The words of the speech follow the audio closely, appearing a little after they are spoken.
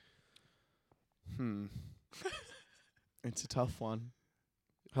It's a tough one.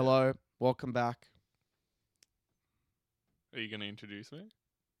 Hello, welcome back. Are you going to introduce me?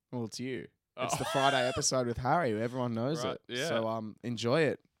 Well, it's you. Oh. It's the Friday episode with Harry. Everyone knows Right, it. yeah. So enjoy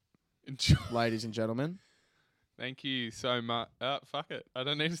it, ladies and gentlemen. Thank you so much. Fuck it. I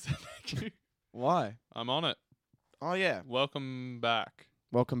don't need to say thank you. Why? I'm on it. Oh yeah. Welcome back.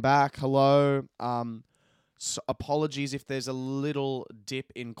 Welcome back. Hello. So apologies if there's a little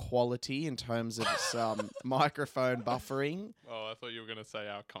dip in quality in terms of some microphone buffering. Oh, I thought you were going to say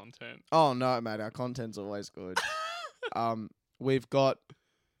our content. Oh no, mate, our content's always good. We've got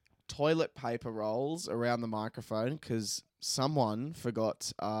toilet paper rolls around the microphone because someone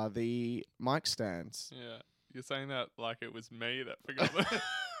forgot the mic stands. Yeah. You're saying that like it was me that forgot that.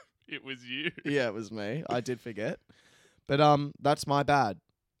 It was you. Yeah, it was me. I did forget. But that's my bad.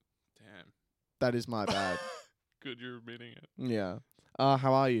 Damn. That is my bad. Good you're admitting it. Yeah.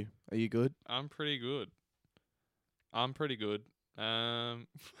 How are you? Are you good? I'm pretty good.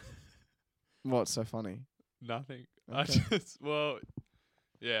 What's so funny? Nothing. Okay.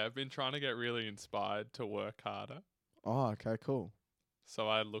 I've been trying to get really inspired to work harder. Oh, okay, cool. So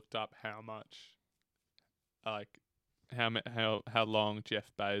I looked up how much, how long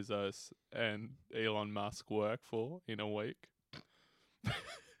Jeff Bezos and Elon Musk work for in a week.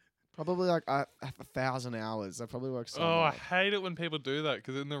 Probably like 1,000 hours. I probably work so I much. hate it when people do that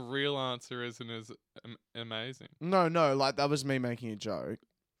because then the real answer isn't as amazing. No, like that was me making a joke.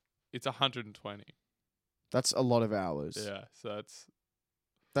 It's 120. That's a lot of hours. Yeah, so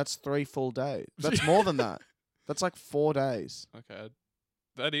That's 3 full days. That's more than that. That's like 4 days. okay.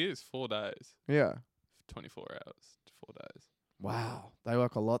 That is 4 days. Yeah. 24 hours to 4 days. Wow. They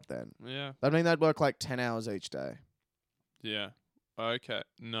work a lot then. Yeah. I mean, they'd work like 10 hours each day. Yeah. Okay.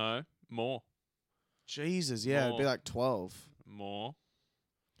 No. More. Jesus, yeah. It'd be More. like 12. More.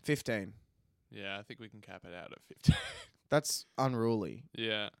 15. Yeah, I think we can cap it out at 15. That's unruly.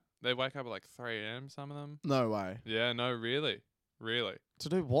 Yeah. They wake up at like 3 a.m., some of them. No way. Yeah, no, really. Really. To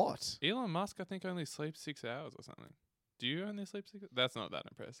do what? Elon Musk, I think, only sleeps 6 hours or something. Do you only sleep 6 hours? That's not that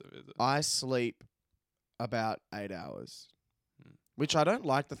impressive, is it? I sleep about 8 hours. Hmm. Which I don't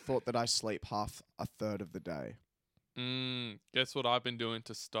like the thought that I sleep a third of the day. Guess what I've been doing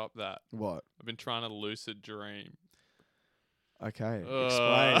to stop that? What? I've been trying to lucid dream. Okay. Uh.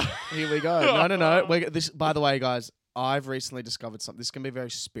 Explain. Here we go. No. By the way, guys, I've recently discovered something. This can be a very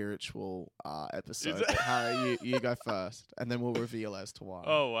spiritual episode. it? But Harry, you go first, and then we'll reveal as to why.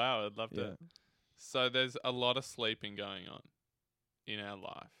 Oh, wow. I'd love Yeah. to. So there's a lot of sleeping going on in our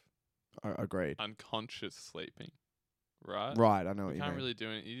life. Agreed. Unconscious sleeping, right? Right, I know what You you can't mean. really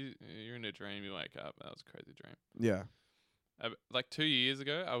do it. You're in a dream, you wake up. That was a crazy dream. Yeah. Like 2 years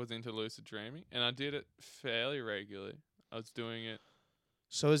ago, I was into lucid dreaming, and I did it fairly regularly. I was doing it.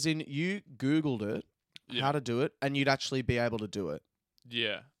 So as in, you Googled it, Yeah. how to do it, and you'd actually be able to do it.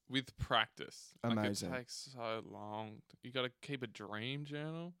 Yeah, with practice. Amazing. Like it takes so long. You got to keep a dream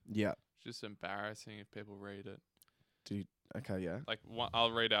journal. Yeah. It's just embarrassing if people read it. Okay, yeah. Like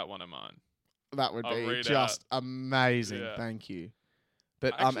I'll read out one of mine. That would I'll be read just amazing. Yeah. Thank you.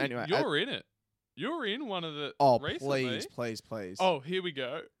 But Actually, anyway. you're in it. You're in one of the. Oh, recently. please. Oh, here we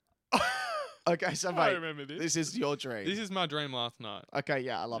go. Okay, so I mate, remember this. this is your dream. This is my dream last night. Okay,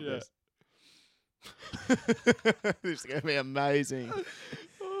 yeah, I love Yeah. this. This is gonna be amazing.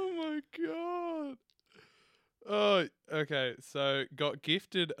 Oh my god. Oh, okay. So got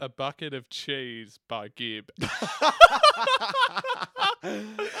gifted a bucket of cheese by Gib.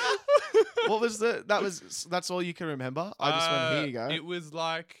 What was that's all you can remember? I just went, here you go. It was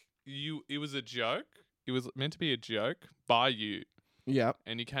like it was a joke. It was meant to be a joke by you. Yep.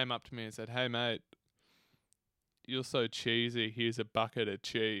 And he came up to me and said, "Hey mate, you're so cheesy. Here's a bucket of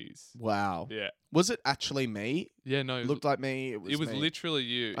cheese." Wow. Yeah. Was it actually me? Yeah, no. It looked like me. It was me. literally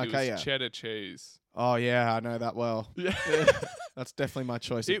you. Okay, it was yeah. cheddar cheese. Oh yeah, I know that well. Yeah. That's definitely my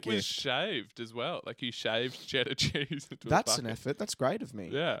choice. It of was gift. shaved as well. Like you shaved cheddar cheese into That's a an bucket. effort. That's great of me.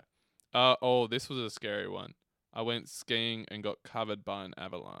 Yeah. This was a scary one. I went skiing and got covered by an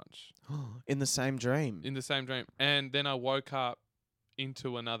avalanche In the same dream. in the same dream. And then I woke up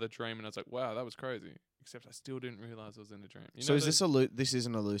into another dream and I was like, wow, that was crazy. Except I still didn't realize I was in a dream. You So know is this this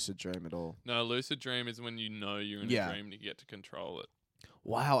isn't a lucid dream at all? No, a lucid dream is when you know you're in Yeah. a dream and you get to control it.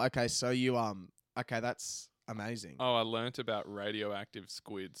 Wow. Okay. So you Okay, that's amazing. Oh, I learnt about radioactive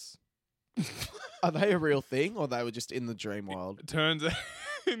squids. Are they a real thing, or they were just in the dream world? It turns out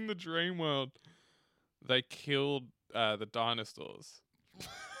in the dream world, they killed the dinosaurs.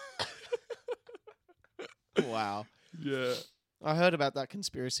 Wow. Yeah. I heard about that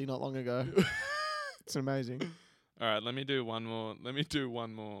conspiracy not long ago. It's amazing. All right, let me do one more.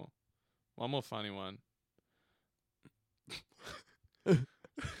 One more funny one.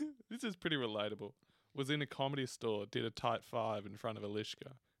 This is pretty relatable. Was in a comedy store, did a tight 5 in front of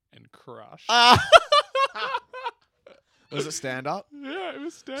Alishka and crushed. Was it stand up? Yeah, it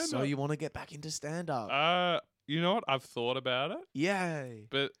was stand-up. So you want to get back into stand up? You know what? I've thought about it, Yay!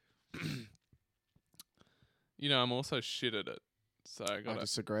 but I'm also shit at it. So I I got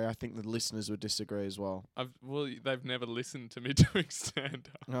disagree. I think the listeners would disagree as well. they've never listened to me doing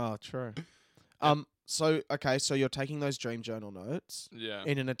stand-up. Oh, true. So you're taking those dream journal notes Yeah.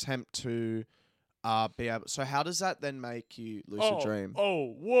 in an attempt to be able. So how does that then make you lucid dream? Oh,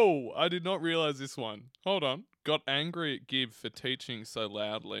 whoa. I did not realize this one. Hold on. Got angry at Gib for teaching so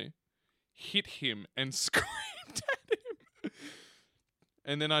loudly. Hit him and screamed at him.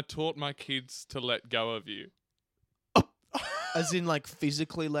 And then I taught my kids to let go of you. As in, like,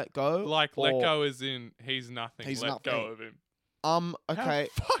 physically let go? Like, let Or- go as in he's nothing. He's let go nothing. of him. Okay.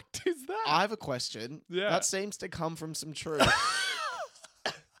 How fucked is that? I have a question. Yeah. That seems to come from some truth.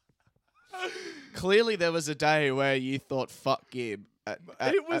 Clearly, there was a day where you thought, fuck Gib.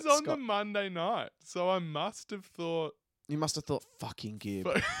 It was on the Scott. Monday night, so I must have thought. You must have thought, fucking Gib.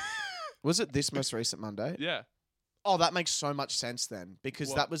 Fu- Was it this most recent Monday? yeah. Oh, that makes so much sense then. Because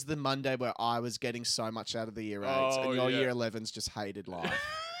What? that was the Monday where I was getting so much out of the year 8s. Oh, And your yeah. year 11s just hated life.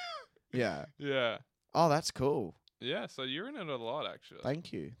 Yeah. Yeah. Oh, that's cool. Yeah, so you're in it a lot, actually.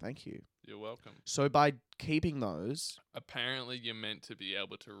 Thank you. Thank you. You're welcome. So by keeping those, Apparently, you're meant to be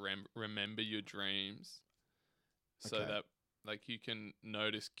able to remember your dreams so Okay. that, like, you can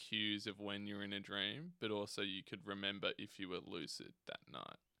notice cues of when you're in a dream, but also you could remember if you were lucid that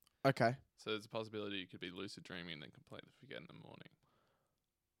night. okay. So there's a possibility you could be lucid dreaming and then completely forget in the morning.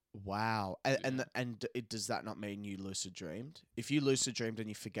 Wow. And Yeah. does that not mean you lucid dreamed? If you lucid dreamed and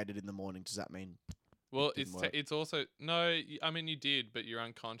you forget it in the morning, does that mean Well, didn't it's work? it's also no. I mean, you did, but you're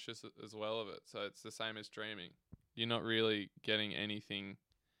unconscious as well of it. So it's the same as dreaming. You're not really getting anything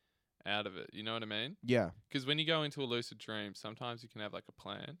out of it. You know what I mean? yeah. Because when you go into a lucid dream, sometimes you can have like a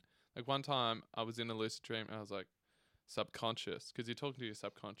plan. Like one time, I was in a lucid dream and I was like, subconscious, because you're talking to your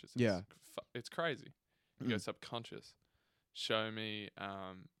subconscious. Yeah. It's crazy. You go Mm. subconscious. Show me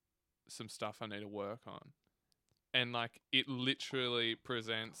some stuff I need to work on, and like it literally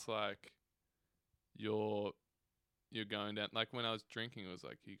presents like you're going down. Like when I was drinking, it was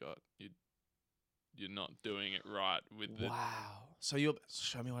like you're not doing it right with the. Wow. So you'll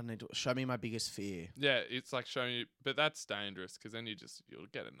show me what I need to show me my biggest fear. Yeah, it's like showing you, but that's dangerous because then you'll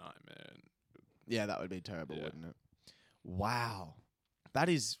get a nightmare. And Yeah, that would be terrible, Yeah. wouldn't it? Wow. That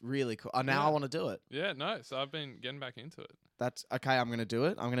is really cool. Now Yeah. I want to do it. yeah, no. So I've been getting back into it. That's okay. I'm going to do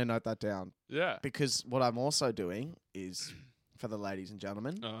it. I'm going to note that down Yeah. because what I'm also doing is, for the ladies and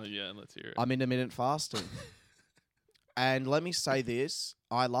gentlemen, Oh yeah, let's hear it. I'm intermittent fasting. And let me say this,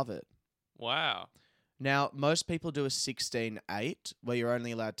 I love it. Wow. Now, most people do a 16-8 where you're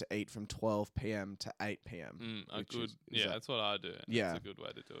only allowed to eat from 12 p.m. to 8 p.m. A which good. is Yeah, that- that's what I do. and Yeah. That's a good way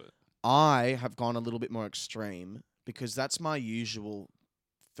to do it. I have gone a little bit more extreme because that's my usual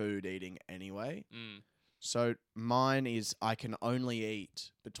food eating anyway. Mm. So mine is I can only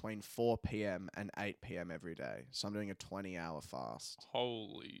eat between 4 p.m. and 8 p.m. every day. So I'm doing a 20-hour fast.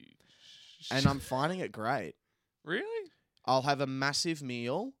 Holy. And I'm finding it great. really. I'll have a massive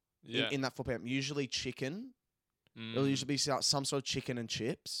meal Yeah. in that 4 p.m. Usually chicken. It'll Mm. usually be some sort of chicken and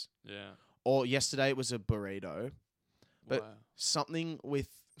chips. Yeah. Or yesterday it was a burrito. But wow. something with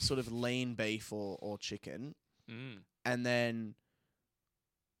sort of lean beef or chicken. Mm. And then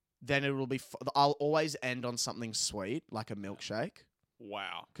it will be. I'll always end on something sweet, like a milkshake,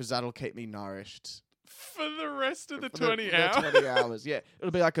 Wow. because that'll keep me nourished For the rest of the for 20 for hours. 20 hours, yeah,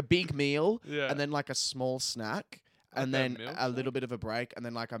 it'll be like a big meal, Yeah. and then like a small snack, and Like a then a little milkshake? bit of a break, and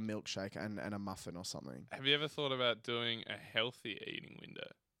then like a milkshake and a muffin or something. Have you ever thought about doing a healthy eating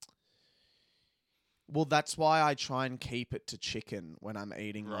window? Well, that's why I try and keep it to chicken when I'm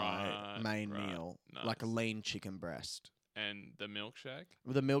eating my Right, main right. meal, like a Nice. lean chicken breast. And the milkshake?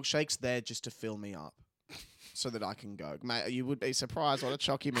 Well, the milkshake's there just to fill me up, so that I can go. Mate, you would be surprised what a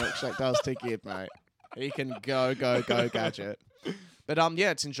chalky milkshake does to Gib, mate. He can go, gadget. But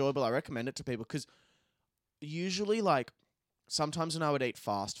yeah, it's enjoyable. I recommend it to people because usually, like, sometimes when I would eat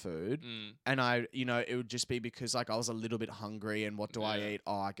fast food, Mm. and it would just be because like I was a little bit hungry, and what do I Yeah. eat?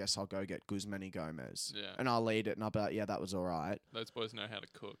 Oh, I guess I'll go get Guzmani Gomez, Yeah. and I'll eat it, and I'll be like, yeah, that was all right. Those boys know how to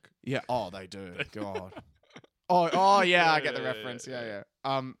cook. Yeah. Oh, they do. God. Oh, yeah. I get the Yeah, reference. yeah,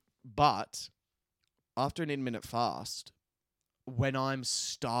 Yeah. But after an intermittent fast, when I'm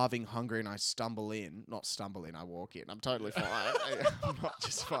starving, hungry, and I I walk in. I'm totally fine. I'm not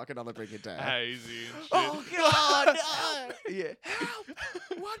just fucking on the brink of death. Hazy and shit. Oh God, no! Yeah. Help!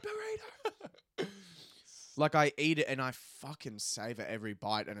 One burrito. Like, I eat it and I fucking savor every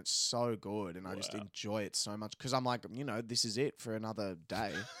bite, and it's so good, and I just Wow. enjoy it so much because I'm like, this is it for another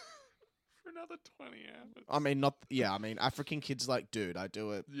day. For another 20 hours. I mean, African kids like, dude, I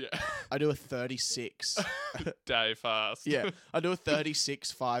do a Yeah. 36. Day fast. Yeah, I do a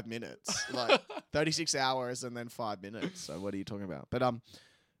 36 5 minutes, like 36 hours and then 5 minutes. So what are you talking about? But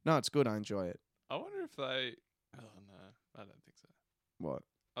no, it's good. I enjoy it. I wonder if they. Oh no, I don't think so. What?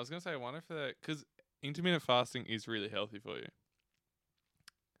 I was gonna say, I wonder if they, because intermittent fasting is really healthy for you.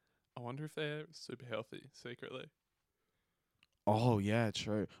 I wonder if they're super healthy secretly. Oh yeah,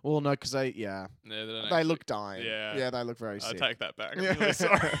 true. Well, no, because they Yeah, they don't they actually- look dying. Yeah. Yeah, they look very I sick. take that back. I'm Yeah. really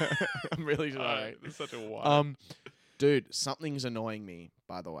sorry. I'm really sorry. It's such a wild. Dude, something's annoying me.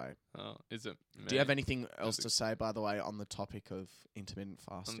 By the way, Oh, is it? do you have anything else Does it- to say? By the way, on the topic of intermittent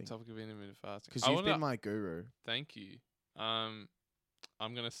On the fasting, topic of intermittent fasting? because I you've wanna- been my guru. Thank you.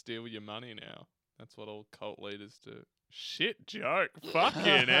 I'm gonna steal your money now. That's what all cult leaders do. Shit joke.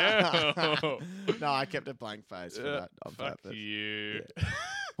 Fucking hell. No, I kept a blank face for that on Fuck purpose. you.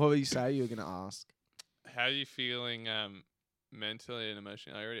 What were you say? You were gonna ask. How are you feeling mentally and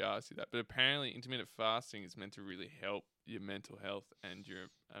emotionally? I already asked you that, but apparently intermittent fasting is meant to really help your mental health and your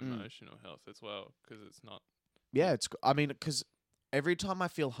emotional health as well, because it's not. Yeah, I mean, because every time I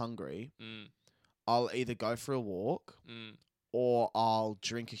feel hungry, Mm, I'll either go for a walk mm, or I'll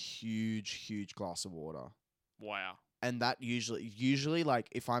drink a huge glass of water. wow. And that usually like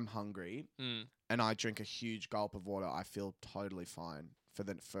if I'm hungry Mm, and I drink a huge gulp of water, I feel totally fine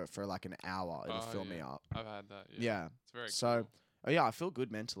for like an hour. It'll Oh, fill me yeah. up. I've had that. Yeah. Yeah. It's very So, cool. oh yeah, I feel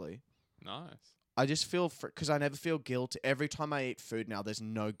good mentally. Nice. I just feel because I never feel guilt. Every time I eat food now, there's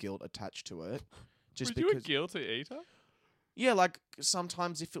no guilt attached to it. Just Were you because, a guilty eater? yeah, like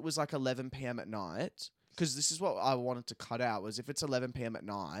sometimes if it was like 11 p.m. at night, because this is what I wanted to cut out was if it's 11 p.m. at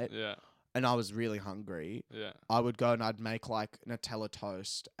night Yeah. and I was really hungry, Yeah. I would go and I'd make like Nutella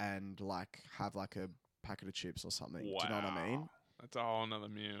toast and like have like a packet of chips or something. Wow. Do you know what I mean? That's a whole nother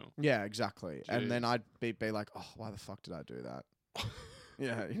meal. Yeah, exactly. And then Jeez. I'd be like, oh, why the fuck did I do that?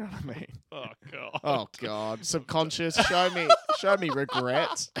 Yeah, you know what I mean. Oh god. Oh God, subconscious. Show me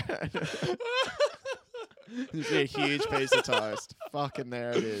regret. You see a huge piece of toast. Fucking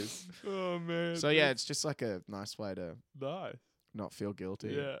there it is. Oh man. So yeah, it's just like a nice way to nice. not feel guilty.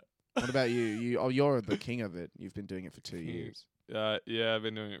 Yeah. What about you? You're the king of it. You've been doing it for 2 King. years. Yeah, I've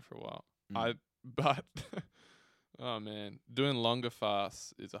been doing it for a while. Mm. But oh man, doing longer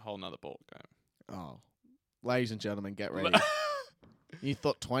fasts is a whole nother ball game. Oh, ladies and gentlemen, get ready. You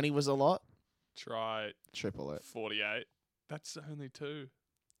thought 20 was a lot? Try Triple it. 48. That's only two.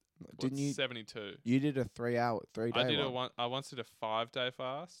 Didn't What's you? 72. You did a 3 day I did one. I once did a 5-day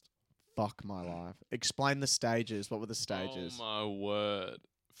fast. Fuck my life. Explain the stages. What were the stages? Oh my word.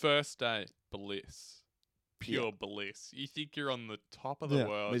 First day, bliss. Pure bliss. You think you're on the top of the Yeah,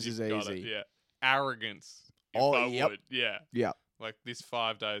 world. this You've is got it. easy. Yeah. Arrogance. If Oh, I yep. would. Yeah. Yep. Like this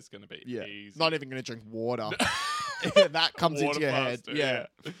 5 days is going to be Yeah. easy. Not even going to drink water. That comes into Water your head. faster, Yeah.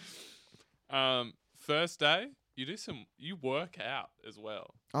 yeah. First day, you work out as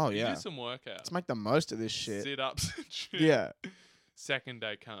well. Oh, You yeah. do some workout. Let's make the most of this shit. Sit ups and shit. Yeah. Second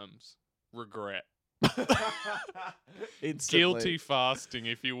day comes. Regret. Instantly. Guilty fasting,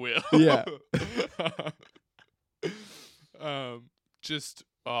 if you will. Yeah. Just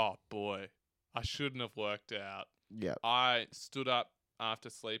oh boy. I shouldn't have worked out. Yeah. I stood up after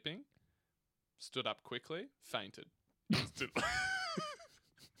sleeping, stood up quickly, fainted. Instantly.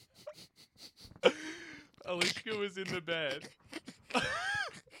 Alishka was in the bed.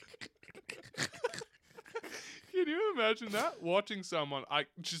 Can you imagine that? Watching someone, I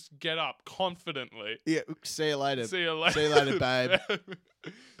just get up confidently. Yeah. See you later. See you later. See you later, babe.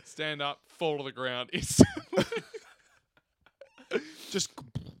 Stand up, fall to the ground instantly. Just.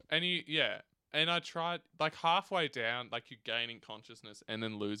 And I tried, like halfway down, like you're gaining consciousness and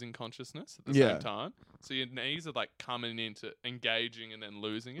then losing consciousness at the Yeah. same time. So your knees are like coming into engaging and then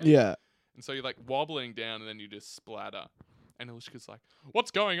losing it. Yeah. And so you're like wobbling down and then you just splatter. And Ilishka's like,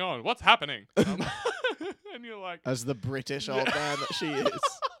 what's going on? What's happening? And you're like, As the British old man that she is.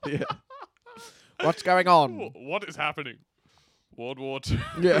 Yeah. What's going on? what is happening? World War II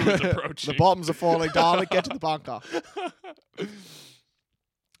Yeah. is approaching. The bombs are falling, darling. Get to the bunker.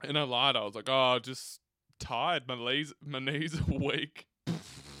 And I lied. I was like, oh, just tired. My knees are weak.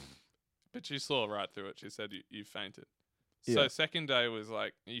 But she saw right through it. She said, you fainted. So Yeah. second day was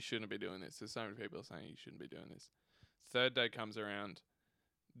like, you shouldn't be doing this. There's so many people saying you shouldn't be doing this. Third day comes around.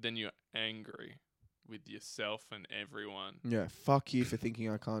 Then you're angry with yourself and everyone. Yeah. Fuck you for thinking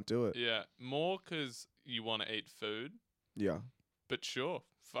I can't do it. Yeah. More because you want to eat food. Yeah. But sure,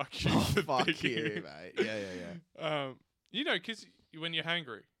 fuck you. Oh, for fuck thinking- you, mate. Yeah. You know, because when you're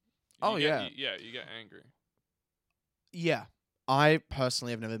hangry. Oh, you yeah. Get, you get angry. Yeah. I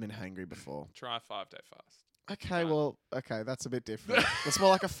personally have never been hangry before. Try a 5-day fast. Okay, Fine. well, that's a bit different. It's more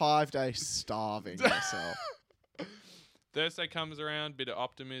like a 5-day starving myself. Thursday comes around, bit of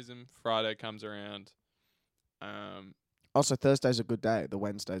optimism. Friday comes around. Also, Thursday's a good day. The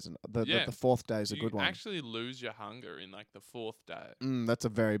Wednesday's the fourth day is a you good one. actually lose your hunger in like the 4th day. That's a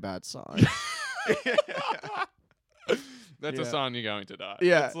very bad sign. That's a Yeah. sign you're going to die.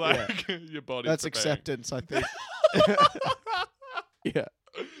 Yeah, It's like your body. That's acceptance, I think. Yeah.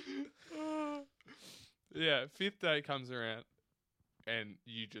 Yeah, 5th day comes around and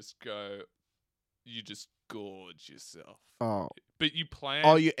you just gorge yourself. Oh. But you plan.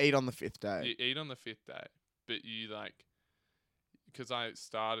 Oh, you eat on the 5th day. You eat on the 5th day, but you like, because I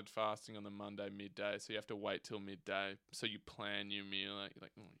started fasting on the Monday midday, so you have to wait till midday. So you plan your meal. Like, you're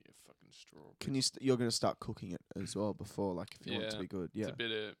like, oh, you fucking strawberry. Can you? You're gonna start cooking it as well before, like if you want it to Yeah. be good. Yeah. It's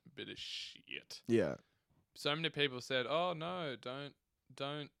a bit of shit. Yeah. So many people said, "Oh no,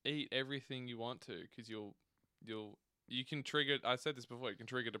 don't eat everything you want to, because you can trigger." I said this before. You can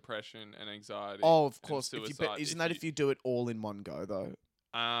trigger depression and anxiety. Oh, of and course. If you suicide isn't that if you do it all in one go though?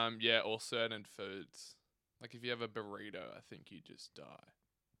 Yeah, or certain foods. Like if you have a burrito, I think you just die.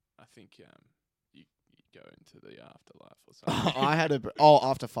 I think you go into the afterlife or something. I had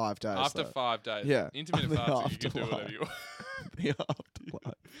after 5 days. After though. 5 days. Yeah. Intermittent The fasting, you can do afterlife. whatever you The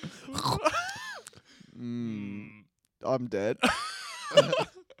afterlife. want. I'm dead.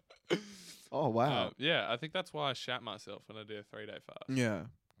 Oh wow. Yeah, I think that's why I shat myself when I did a 3-day fast. Yeah,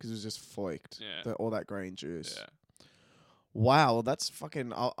 because it was just foiked. Yeah. All that green juice. Yeah. Wow, well, that's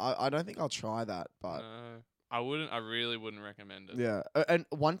fucking. I don't think I'll try that, but I wouldn't. I really wouldn't recommend it. yeah. And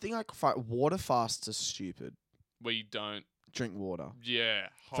one thing I find, water fasts are stupid. Where you don't. Drink water Yeah.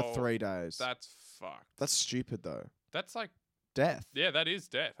 for 3 days. That's fucked. That's stupid though. That's like. Death. Yeah, that is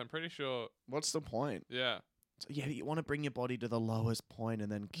death. I'm pretty sure. What's the point? Yeah. Yeah, you want to bring your body to the lowest point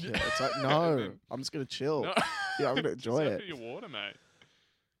and then kill. It's like no, I'm just gonna chill. No. Yeah, I'm gonna enjoy Just it, your water, mate.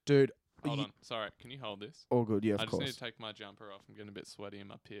 dude. Hold on. Sorry. Can you hold this? All good. Yeah, I of just need course. to take my jumper off. I'm getting a bit sweaty in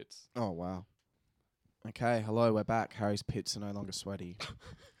my pits. Oh wow. Okay, hello, we're back. Harry's pits are no longer sweaty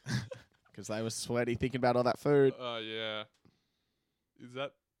because they were sweaty thinking about all that food. Oh, yeah. Is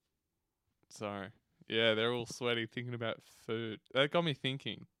that... Sorry. Yeah, they're all sweaty thinking about food. That got me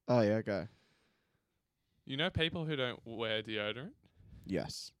thinking. Oh yeah, go. You know people who don't wear deodorant?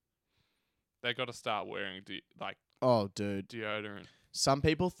 Yes. They got to start wearing, Oh, dude. deodorant. Some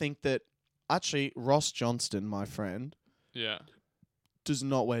people think that actually Ross Johnston, my friend, Yeah. does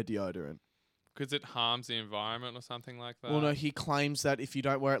not wear deodorant. Because it harms the environment or something like that. Well, no, he claims that if you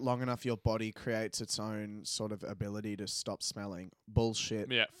don't wear it long enough, your body creates its own sort of ability to stop smelling. Bullshit.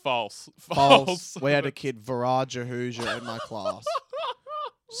 Yeah, false. False. We had a kid, Viraja Hoosier, in my class.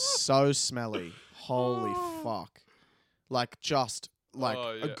 So smelly. Holy fuck. Like, just, like,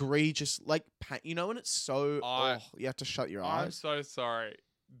 Oh, yeah. egregious. Like, you know when it's so... you have to shut your I'm eyes? so sorry.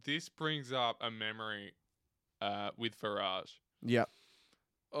 This brings up a memory with Farage. Yep.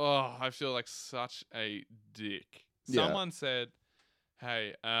 Oh, I feel like such a dick. Yeah. Someone said,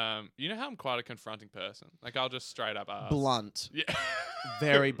 hey, you know how I'm quite a confronting person? Like, I'll just straight up ask. Blunt. Yeah.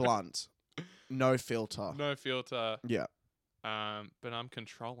 Very blunt. No filter. No filter. Yeah. But I'm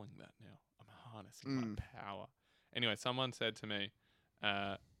controlling that now. I'm harnessing my power. Anyway, someone said to me,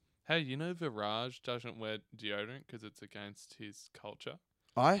 hey, you know Viraj doesn't wear deodorant because it's against his culture?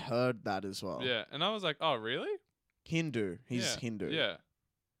 I heard that as well. Yeah. And I was like, oh, really? Hindu. He's Yeah, Hindu. Yeah.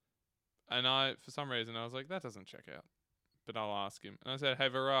 And for some reason, I was like, that doesn't check out. But I'll ask him. And I said, hey,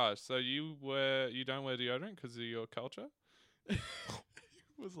 Viraj, so you don't wear deodorant because of your culture? He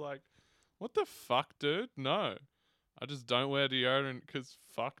was like, what the fuck, dude? No. I just don't wear deodorant because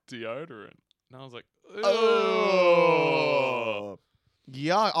fuck deodorant. And I was like, Oh.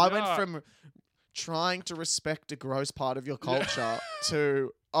 Yeah, I went Yeah. from trying to respect a gross part of your culture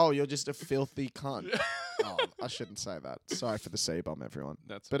to, oh, you're just a filthy cunt. Oh, I shouldn't say that. Sorry for the C-bomb, everyone.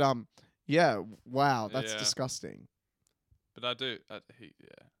 That's But, yeah, wow, that's Yeah. disgusting. But I do. He.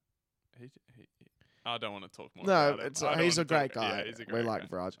 I don't want to talk more. No, about him. it's I don't he's a wanna great talk- guy. Yeah, he's a We great like guy.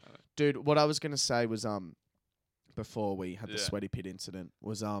 Viraj. I know. Dude, what I was going to say was, before we had the Yeah. sweaty pit incident,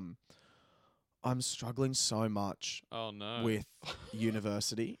 was, I'm struggling so much Oh no. with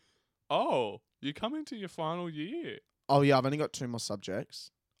university. Oh, you're coming to your final year. Oh yeah, I've only got 2 more subjects.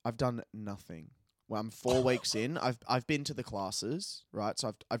 I've done nothing. Well, I'm 4 weeks in. I've been to the classes, right?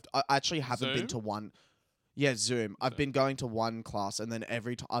 So I actually haven't been Zoom? to one. Yeah, Zoom. I've Zoom. been going to one class, and then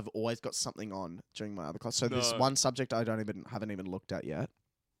every time I've always got something on during my other class. So there's No. one subject I haven't even looked at yet.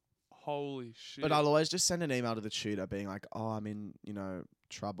 Holy shit! But I'll always just send an email to the tutor being like, "Oh, I'm in,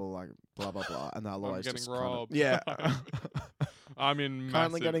 trouble, like blah blah blah," and they'll I'm always getting just robbed. yeah, I'm in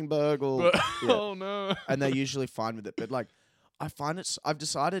currently massive. getting burgled, But, Yeah. Oh no! and they're usually fine with it. But like, I find I've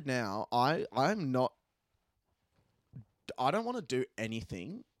decided now. I'm not. I don't want to do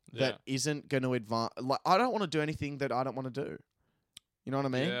anything that isn't going to advance. Like, I don't want to do anything that I don't want to do. You know what I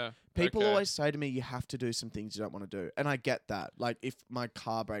mean? Yeah. People okay. always say to me, you have to do some things you don't want to do. And I get that. Like, if my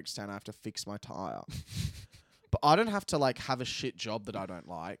car breaks down, I have to fix my tire. But I don't have to, like, have a shit job that I don't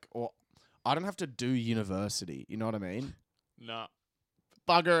like. Or I don't have to do university. You know what I mean? No.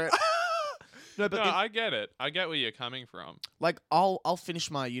 Bugger it. No, but I get it. I get where you're coming from. like, I'll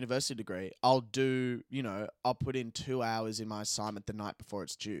finish my university degree. I'll do, I'll put in 2 hours in my assignment the night before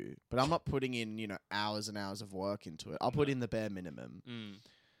it's due. But I'm not putting in, hours and hours of work into it. I'll put in the bare minimum. Mm.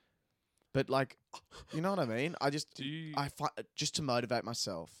 But like, you know what I mean? I just, Do you I find just to motivate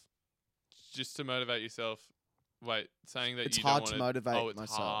myself. just to motivate yourself? Wait, saying that It's you hard don't to wanna- motivate Oh, it's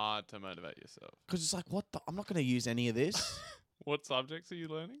myself. hard to motivate yourself. Because it's like, I'm not going to use any of this. What subjects are you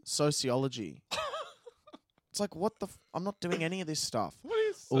learning? Sociology. It's like, I'm not doing any of this stuff. What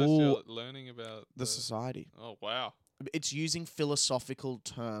is Ooh. learning about The society. Oh wow. It's using philosophical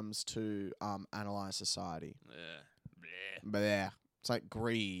terms to analyze society. Yeah. But yeah, it's like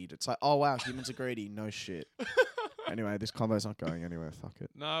greed. It's like, oh wow, humans are greedy. No shit. Anyway, this convo's not going anywhere. Fuck it.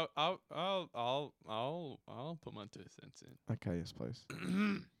 No, I'll put my 2 cents in. Okay, yes, please.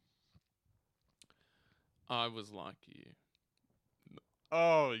 I was like you.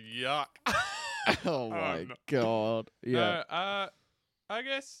 Oh yuck. Oh my no. god. Yeah. No, I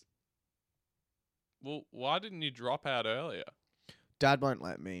guess. Well, why didn't you drop out earlier? Dad won't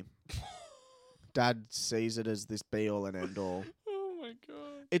let me. Dad sees it as this be all and end all. Oh my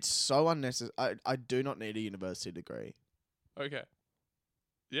god. It's so unnecessary. I do not need a university degree. Okay.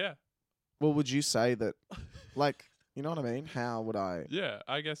 Yeah. Well, would you say that, like, you know what I mean? How would I? Yeah.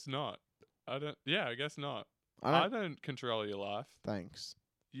 I guess not. I don't. Yeah. I guess not. I I don't. don't control your life. Thanks.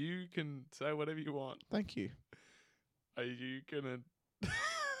 You can say whatever you want. Thank you. Are you gonna?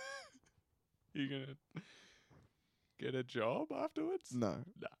 You gonna get a job afterwards? No.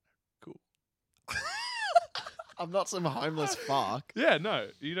 Nah. Cool. I'm not some homeless fuck. Yeah. No.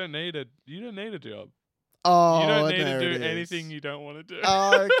 You don't need a. You don't need a job. Oh, You don't need there to it do is. anything you don't want to do.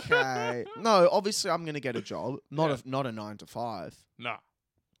 Okay. No, obviously I'm gonna get a job. Not Yeah. not a 9 to 5. Nah.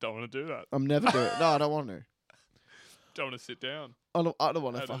 Don't want to do that. I'm never doing it. No, I don't want to. Don't want to sit down. I don't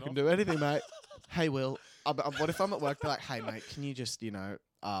want to Had fucking enough. do anything, mate. Hey, Will. What if I'm at work? They're like, hey, mate, can you just, Yeah.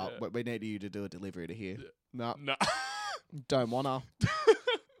 we need you to do a delivery to here. Yeah. No, Nah. don't wanna.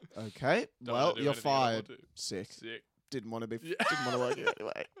 Okay. Don't Well, wanna do you're anything I don't fired. want to. Sick. Sick. Didn't want to be. Yeah. Didn't want to work here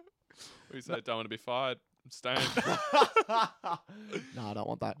anyway. We say don't want to be fired. I'm staying. No, I don't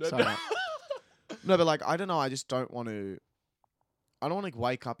want that. No, Sorry, no. mate. No, but like, I don't know. I just don't want to. I don't want to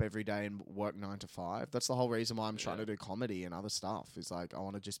wake up every day and work 9 to 5. That's the whole reason why I'm trying Yeah. to do comedy and other stuff. Is like I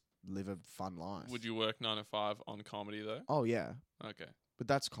want to just live a fun life. Would you work 9 to 5 on comedy though? Oh yeah, Okay. but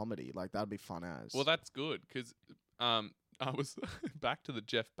that's comedy. Like that'd be fun as. Well, that's good because I was back to the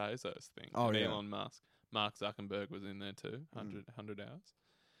Jeff Bezos thing. Oh, and yeah. Elon Musk. Mark Zuckerberg was in there too. 100 Mm. hours.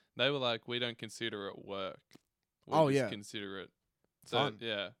 They were like, we don't consider it work. We Oh, just yeah. consider it. So, Fun.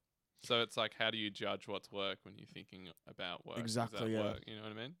 yeah. So it's like, how do you judge what's work when you're thinking about work? Is that Exactly, yeah. work? You know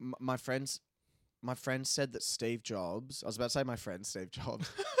what I mean? My friend said that Steve Jobs. I was about to say my friend Steve Jobs.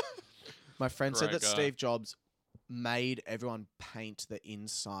 My friend said Great that guy. Steve Jobs made everyone paint the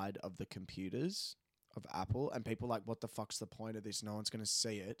inside of the computers of Apple, and people were like, what the fuck's the point of this? No one's gonna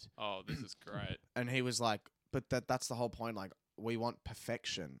see it. Oh, this is great. And he was like, but that's the whole point. Like, we want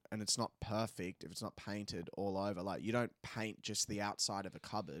perfection, and it's not perfect if it's not painted all over. Like, you don't paint just the outside of a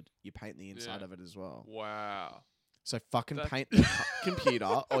cupboard; you paint the inside Yeah. of it as well. Wow. So fucking That- paint the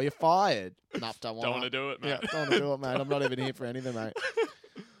computer, or you're fired. Nah, don't Don't want want to do it, Yeah, mate. don't want to do it, mate. I'm not even here for anything, mate.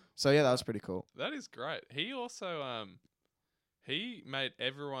 So yeah, that was pretty cool. That is great. He also he made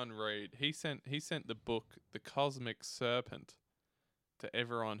everyone read. He sent the book The Cosmic Serpent to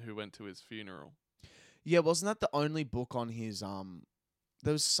everyone who went to his funeral. Yeah, wasn't that the only book on his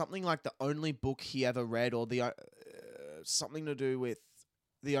There was something like the only book he ever read, or the something to do with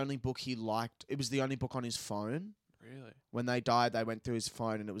the only book he liked. It was the only book on his phone. Really? When they died, they went through his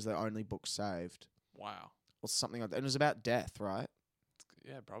phone, and it was the only book saved, Wow. or something like that. And it was about death, right?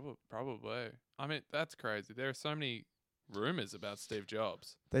 Yeah, probably. I mean, that's crazy. There are so many rumors about Steve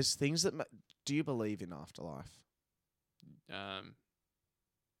Jobs. There's things that. Do you believe in afterlife?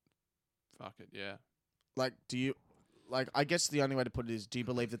 Fuck it, yeah. Like, do you, like, I guess the only way to put it is, do you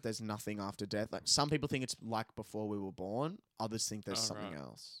believe that there's nothing after death? Like, some people think it's like before we were born. Others think there's Oh, something right.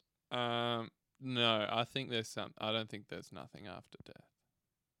 else. No, I think there's some. I don't think there's nothing after death.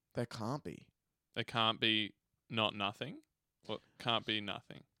 There can't be. There can't be not nothing. Well, can't be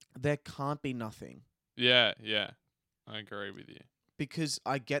nothing. There can't be nothing. Yeah, yeah. I agree with you. Because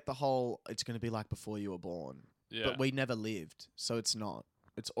I get the whole, it's going to be like before you were born. Yeah. But we never lived, so it's not.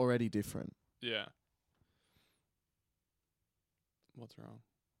 It's already different. Yeah. What's wrong?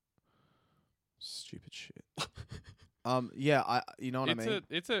 Stupid shit. Yeah, you know what I mean?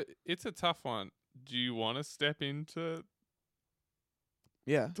 It's a tough one. Do you want to step into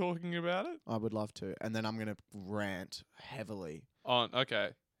Yeah, talking about it? I would love to. And then I'm going to rant heavily.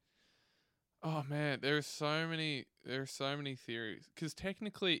 Okay. Oh man, there are so many theories. Because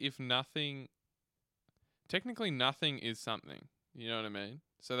technically nothing is something. You know what I mean?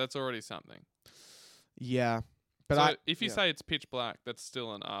 So that's already something. Yeah. But so if you say it's pitch black, that's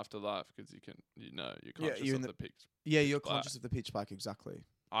still an afterlife because you're conscious you're of in the pitch. you're black. conscious of the pitch black, exactly.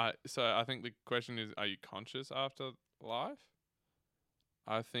 So I think the question is, are you conscious after life?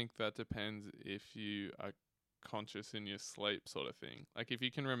 I think that depends if you are conscious in your sleep, sort of thing. Like if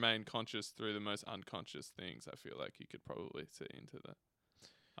you can remain conscious through the most unconscious things, I feel like you could probably see into the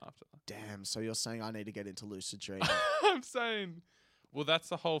afterlife. Damn, so you're saying I need to get into lucid dreaming? I'm saying, well, that's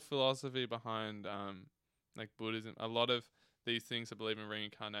the whole philosophy behind like Buddhism. A lot of these things I believe in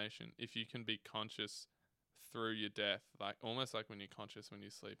reincarnation. If you can be conscious through your death, like almost like when you're conscious when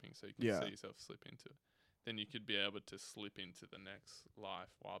you're sleeping, so you can see yourself slip into it, then you could be able to slip into the next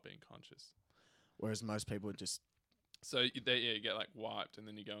life while being conscious. Whereas most people would just... So you get like wiped, and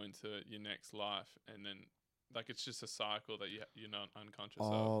then you go into your next life, and then like it's just a cycle that you're not unconscious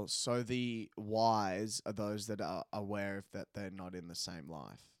of. Oh, so the wise are those that are aware of that they're not in the same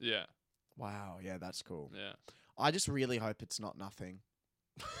life. Yeah. Wow, yeah, that's cool. Yeah. I just really hope it's not nothing.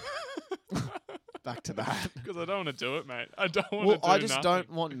 Back to that. Because I don't want to do it, mate. I don't want Well, to do I just nothing. don't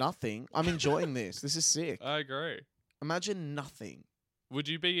want nothing. I'm enjoying this. This is sick. I agree. Imagine nothing. Would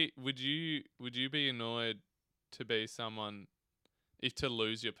you be annoyed to be someone to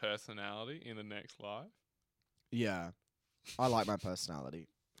lose your personality in the next life? Yeah. I like my personality.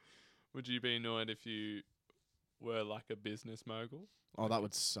 Would you be annoyed if you were like a business mogul? Oh, that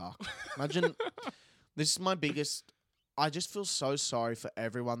would suck. Imagine, this is my biggest... I just feel so sorry for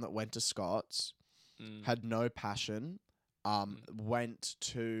everyone that went to Scots, had no passion, went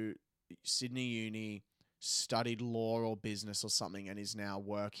to Sydney Uni, studied law or business or something, and is now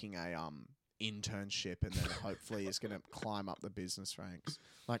working a internship, and then hopefully is going to climb up the business ranks.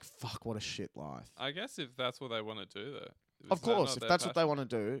 Like, fuck, what a shit life. I guess if that's what they want to do, though. Of course, if that's what they want to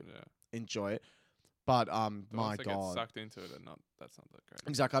do, enjoy it. But the my ones that get God, sucked into it, that's not that great.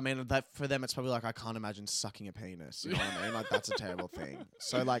 exactly. I mean, that for them, it's probably like, I can't imagine sucking a penis. You know what I mean? Like, that's a terrible thing.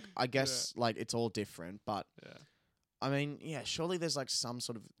 So, like, I guess like it's all different. But I mean, yeah, surely there's like some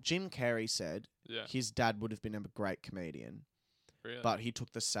sort of... Jim Carrey said his dad would have been a great comedian, but he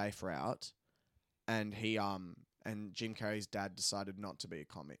took the safe route, and and Jim Carrey's dad decided not to be a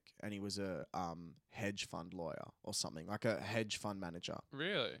comic, and he was a hedge fund lawyer or something, like a hedge fund manager.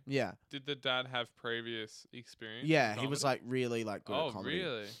 Really? Yeah. Did the dad have previous experience? Yeah, he was like really like good at Oh, comedy.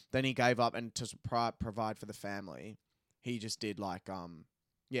 really? Then he gave up, and to provide for the family, he just did like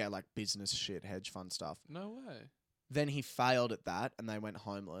like business shit, hedge fund stuff. No way. Then he failed at that, and they went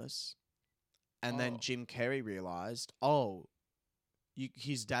homeless. And then Jim Carrey realized,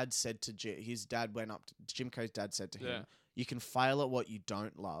 his dad said to Jim Carrey's dad said to him, you can fail at what you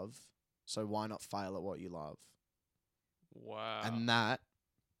don't love, so why not fail at what you love? Wow. And that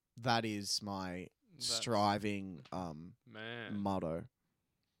is my striving motto,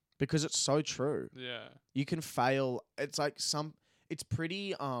 because it's so true. Yeah. You can fail. It's like it's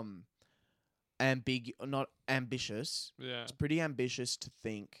pretty not ambitious. Yeah. It's pretty ambitious to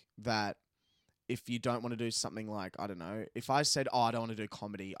think that if you don't want to do something like, I don't know, if I said, I don't want to do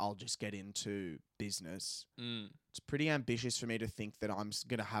comedy, I'll just get into business. It's pretty ambitious for me to think that I'm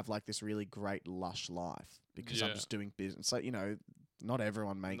going to have like this really great lush life because I'm just doing business. Like, you know, not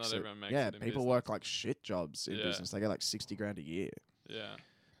everyone makes it. Everyone makes yeah, it in people business. work like shit jobs in business. They get like 60 grand a year. Yeah.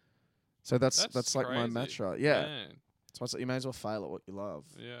 So that's like my crazy. mantra. Yeah. Man. So it's like, you may as well fail at what you love.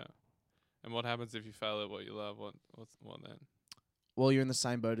 Yeah. And what happens if you fail at what you love? What then? Well, you're in the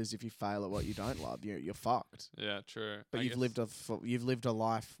same boat as if you fail at what you don't love. You're fucked. Yeah, true. But you've lived a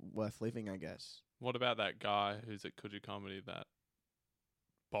life worth living, I guess. What about that guy who's at Coogee Comedy that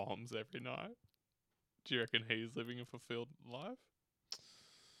bombs every night? Do you reckon he's living a fulfilled life?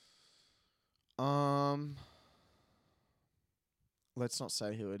 Let's not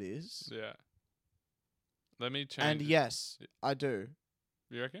say who it is. Yeah. Let me change. And it. yes, I do.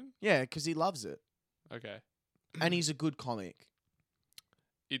 You reckon? Yeah, because he loves it. Okay. And he's a good comic.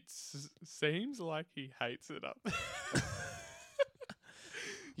 It seems like he hates it up.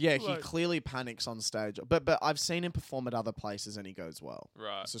 Yeah, he Like- clearly panics on stage. But I've seen him perform at other places and he goes well.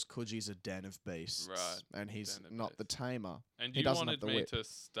 Right. It's just Coogie's a den of beasts. Right. And he's Den of not the tamer. And He you doesn't have wanted the me whip. to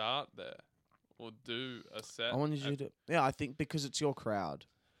start there or do a set. I wanted you to... Yeah, I think because it's your crowd.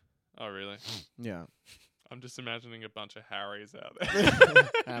 Oh, really? Yeah. I'm just imagining a bunch of Harrys out there.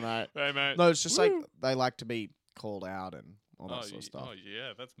 Hey, mate. Hey, mate. No, it's just Woo. like they like to be called out and all that sort of stuff. Oh,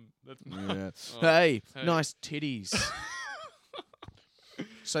 yeah. That's Yeah. Oh, Hey, hey. nice titties.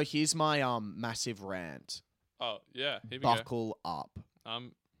 So here's my massive rant. Oh, yeah. Here we go. Buckle up.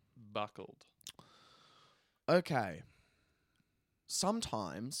 I'm buckled. Okay.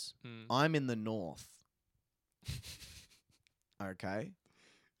 Sometimes Hmm. I'm in the north. Okay.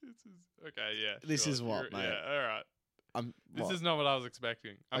 Okay, yeah. This sure. is what, You're- mate? Yeah, all right. This This is not what I was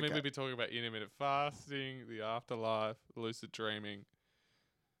expecting. I mean, Okay. we've been talking about intermittent fasting, the afterlife, lucid dreaming,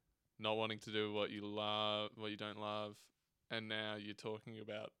 not wanting to do what you love, what you don't love, and now you're talking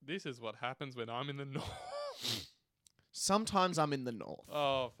about this is what happens when I'm in the north. Sometimes I'm in the north.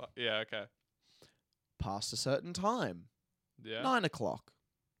 Oh, yeah, okay, Past a certain time. yeah, 9 o'clock.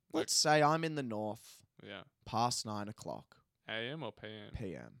 Let's say I'm in the north yeah. past 9 o'clock AM or PM?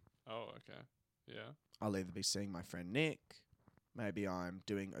 PM. Oh, okay, yeah. I'll either be seeing my friend Nick. Maybe I'm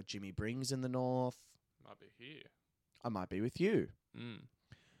doing a Jimmy Brings in the north. Might be here. I might be with you. Mm.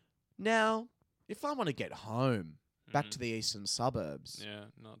 Now, if I want to get home, back Mhm. to the eastern suburbs, Yeah,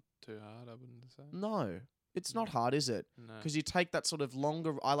 not too hard, I wouldn't say. no, it's not hard, is it? No. Because you take that sort of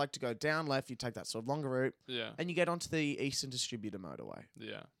longer. I like to go down left. You take that sort of longer route, Yeah, and you get onto the Eastern Distributor motorway.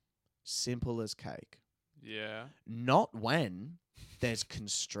 yeah, Simple as cake. yeah. Not when there's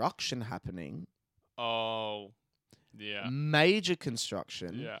construction happening, Oh, yeah, major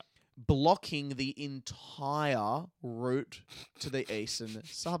construction, yeah. blocking the entire route to the eastern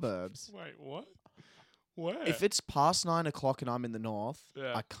suburbs. Wait, what? Where? If it's past 9 o'clock and I'm in the north,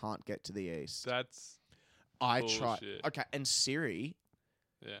 Yeah. I can't get to the east. That's I try. bullshit. Okay, and Siri.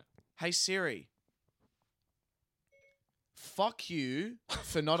 yeah. Hey Siri. Fuck you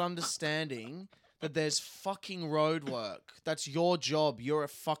for not understanding that there's fucking road work. That's your job. You're a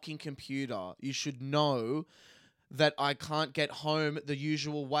fucking computer. You should know that I can't get home the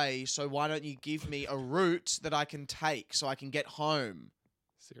usual way, so why don't you give me a route that I can take so I can get home?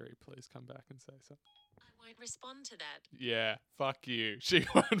 Siri, please come back and say something. I won't respond to that. Yeah, fuck you. She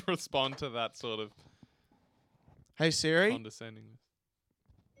won't respond to that sort of Hey Siri. condescending.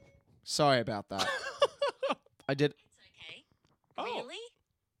 Sorry about that. I did. It's okay. Oh. Really?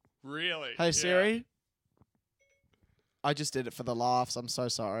 Really? Hey Yeah. Siri. I just did it for the laughs. I'm so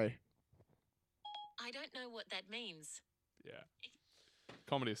sorry. I don't know what that means. Yeah.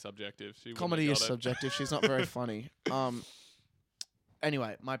 Comedy is subjective. She wouldn't have Comedy is got it. subjective. She's not very funny.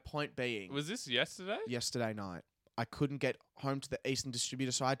 Anyway, my point being, Was this yesterday? yesterday night, I couldn't get home to the Eastern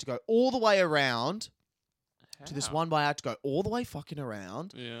Distributor, so I had to go all the way around to this How? one way. I had to go all the way fucking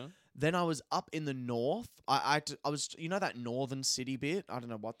around. Yeah. Then I was up in the north. I was, you know, that northern city bit. I don't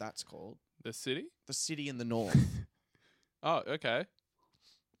know what that's called. The city? The city in the north. Oh, okay.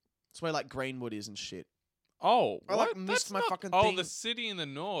 It's where like Greenwood is and shit. Oh, I, what? like, missed That's my not- fucking Oh, thing. the city in the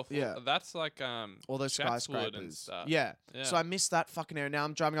north. Yeah. That's like All those Chatswood and skyscrapers. stuff. Yeah. Yeah. So I missed that fucking area. Now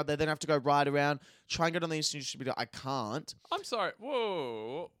I'm driving up there. Then I have to go right around, try and get on the Eastern Distributor. I can't. I'm sorry.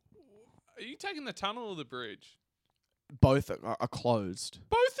 Whoa. Are you taking the tunnel or the bridge? Both are closed.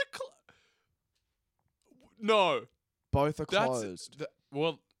 Both are No. Both are That's closed.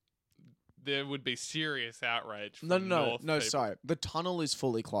 well, there would be serious outrage from No, no, North no. people. Sorry, the tunnel is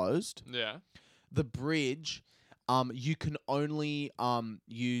fully closed. Yeah. The bridge, you can only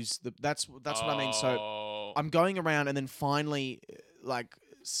use the. That's what I mean. So Oh. I'm going around, and then finally, like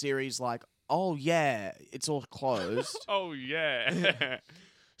Siri's like, "Oh yeah, it's all closed." Oh yeah.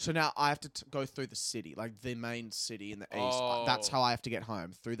 So now I have to go through the city, like the main city in the east. That's Oh. how I have to get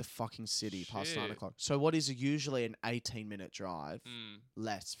home, through the fucking city past 9 Shit. o'clock. So what is usually an 18-minute drive,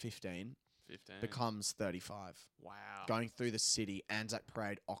 less 15, 15. becomes 35. Wow. Going through the city, Anzac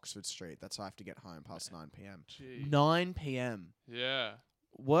Parade, Oxford Street. That's how I have to get home past 9 p.m. Gee. 9 p.m. Yeah.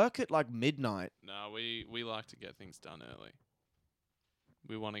 Work at like midnight. No, we like to get things done early.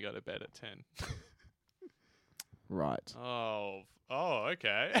 We want to go to bed at 10. Right. Oh,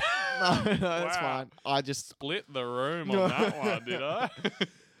 okay. No, that's Wow. fine. I just, Split the room on that one, did I?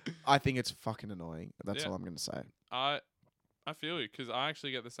 I think it's fucking annoying. That's Yeah. all I'm going to say. I feel you because I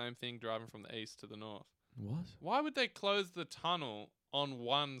actually get the same thing driving from the east to the north. What? Why would they close the tunnel on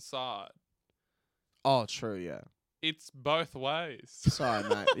one side? Oh, true. Yeah. It's both ways. Sorry,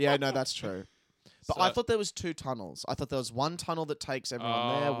 mate. Yeah, no, that's true. But I So- thought there was 2 tunnels. I thought there was one tunnel that takes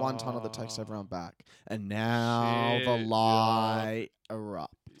everyone there, one tunnel that takes everyone back. And now the Shit, lie erupts.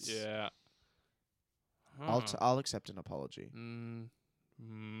 Yeah. I'll accept an apology. Mm,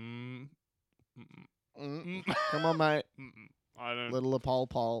 mm, Mm. mm, Come on, mate. I don't. Little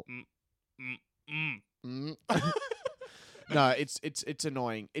pole. Mm. Mm. No, it's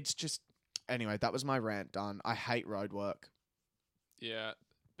annoying. It's just anyway. That was my rant done. I hate road work. Yeah,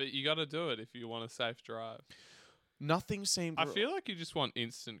 but you got to do it if you want a safe drive. Nothing seemed. I feel like you just want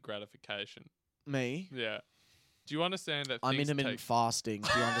instant gratification. me. Yeah. Do you understand that? I'm things intermittent take- fasting. Do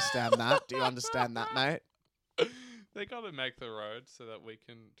you understand that? Do you understand that, mate? They got to make the road so that we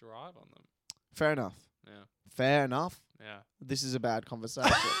can drive on them. Fair enough. Yeah. Fair enough. Yeah. This is a bad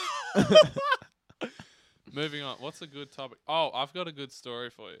conversation. Moving on. What's a good topic? Oh, I've got a good story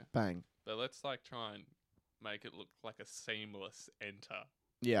for you. Bang. But let's like try and make it look like a seamless enter.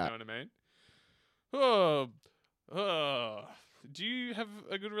 Yeah. You know what I mean? Oh, do you have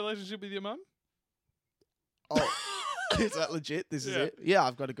a good relationship with your mum? Oh, is that legit? This is Yeah. it? Yeah,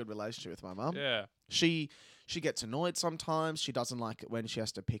 I've got a good relationship with my mum. Yeah. She gets annoyed sometimes. She doesn't like it when she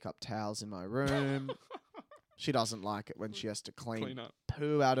has to pick up towels in my room. She doesn't like it when she has to Clean up.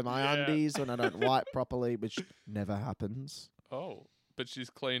 poo out of my Yeah. undies when I don't wipe properly, which never happens. Oh, but she's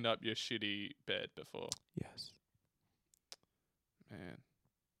cleaned up your shitty bed before. Yes. Man.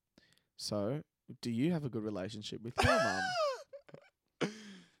 So, do you have a good relationship with your mum?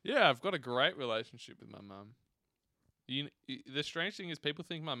 Yeah, I've got a great relationship with my mum. The strange thing is, people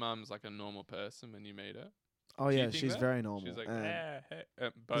think my mum's like a normal person when you meet her. Oh Do you yeah, think she's that? very normal. She's like, and hey.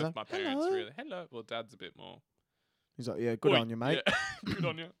 Both like, my parents "Hello." really. Hello. Well, Dad's a bit more. he's like, yeah, good Oi, on you, mate. yeah, good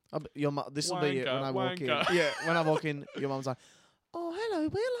on you. Your this will be it when Wanker, I walk in. wanker. Yeah, when I walk in, your mum's like, "Oh, hello,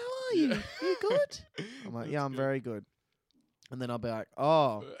 Will. How are you? Yeah. You good?" I'm like, That's "Yeah, I'm good. very good." And then I'll be like,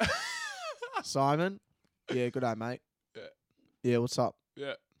 "Oh, Simon, yeah, good day, mate. Yeah. Yeah, what's up?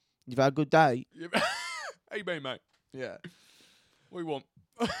 Yeah. You've had a good day? Yeah. How you been, mate? Yeah, What do you want?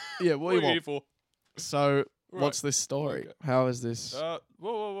 yeah. What are you want? here for? So, Right. what's this story? Okay. How is this?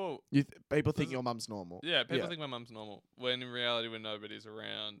 Whoa. People think this- your mum's normal. Yeah, people Yeah. think my mum's normal. When in reality, when nobody's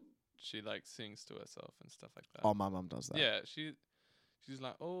around, she like sings to herself and stuff like that. Oh, my mum does that. Yeah, she's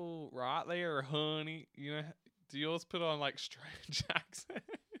like, oh, right there, honey. You know, do yours put on like strange accents?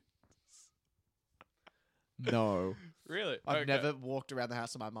 No, Really? I've Okay. never walked around the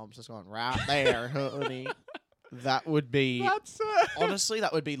house and my mum's just going right there, honey. That would be That's honestly,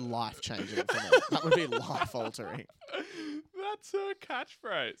 that would be life changing for me. That would be life altering. That's her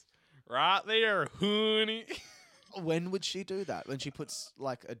catchphrase. Right there, honey. When would she do that? When she puts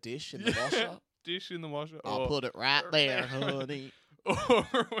like a dish in the Yeah. washer? Dish in the washer. I'll put it right there, honey. Or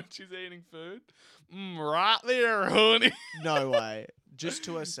when she's eating food. Right there, honey. No way. Just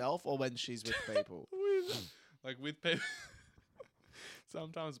to herself or when she's with people? With people.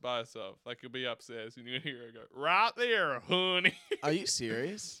 Sometimes by herself. Like you'll be upstairs and you hear her go, right there, honey. Are you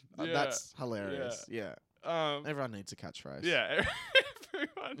serious? Yeah. That's hilarious. Yeah. Um, Everyone needs a catchphrase. yeah,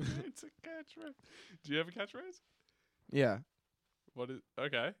 everyone needs a catchphrase. Do you have a catchphrase? Yeah. What is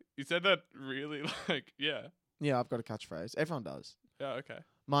okay? You said that really like yeah. Yeah, I've got a catchphrase. Everyone does. Yeah, okay.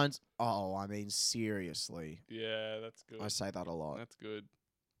 Mine's, I mean, seriously. Yeah, that's good. I say that a lot. That's good.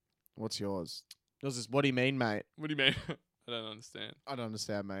 What's yours? Yours is, what do you mean, mate? What do you mean? I don't understand. I don't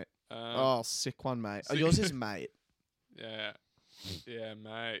understand, mate. Um, Oh, sick one, mate. Oh, sick- yours is mate. Yeah. Yeah,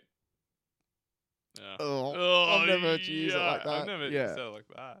 mate. Yeah. Oh, I've never heard you use it like that. I've never Yeah. said it like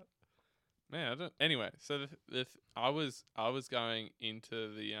that. Man, I don't. Anyway, so I was going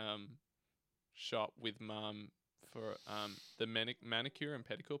into the shop with mum for the manicure and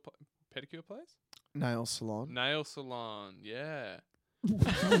pedicure place, Nail salon. nail salon. Yeah.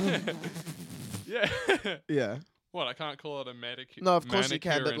 Yeah. Yeah. What? I can't call it a manicure. No, of course you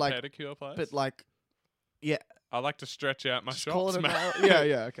can, but, and like- pedicure place. But like, I like to stretch out my just call shops. it a mate. nail. Yeah,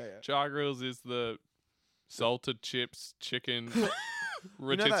 yeah, okay. Yeah. Char Grills is the salted chips, chicken, know that-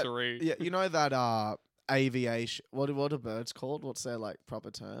 rotisserie. Yeah, you know that aviation. What are birds called? What's their like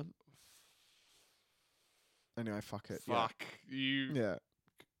proper term? Anyway, fuck it. Fuck you. Yeah.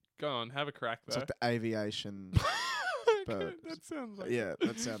 Go on, have a crack It's though. like the aviation. Okay, birds. that sounds like Yeah,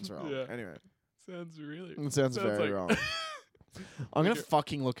 that sounds wrong. Yeah. Anyway, sounds really. it sounds very like- wrong. I'm gonna Okay.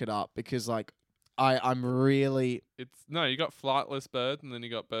 fucking look it up because like I'm really It's no, you got flightless birds and then you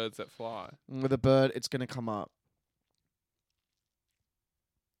got birds that fly. with a bird. It's gonna come up.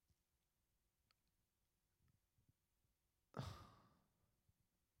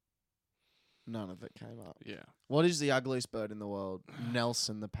 None of it came up. Yeah. What is the ugliest bird in the world?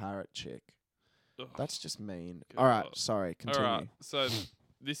 Nelson the parrot chick. Ugh. That's just mean. Good All right, lord. sorry. Continue. All right. So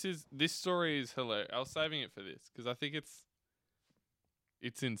this story is hilarious. I was saving it for this because I think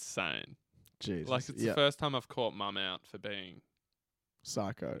it's insane. Jesus. Like it's yeah. the first time I've caught mum out for being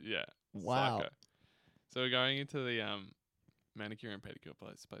Psycho. yeah. Wow. Psycho. So we're going into the manicure and pedicure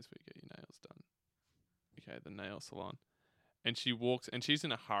place where you get your nails done. Okay, the nail salon. And she walks, and she's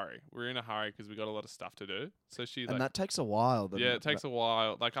in a hurry. We're in a hurry because we got a lot of stuff to do. So she And like, that takes a while. doesn't yeah, it takes a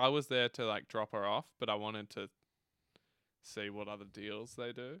while. Like I was there to like drop her off, but I wanted to see what other deals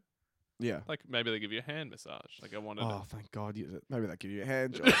they do. Yeah. Like maybe they give you a hand massage. Like I wanted. Oh, thank God. Maybe they give you a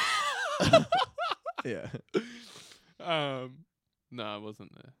hand job. yeah. No, I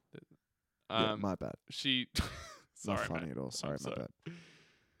wasn't there. Yeah, my bad. She. Sorry, Not funny mate. at all. Sorry, I'm my sorry.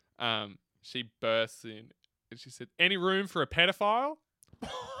 bad. She bursts in and she said, "Any room for a pedophile?"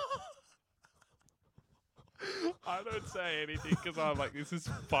 I don't say anything because I'm like, this is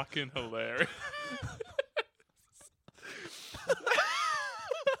fucking hilarious.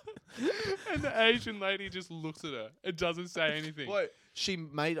 And the Asian lady just looks at her and doesn't say anything. Wait, she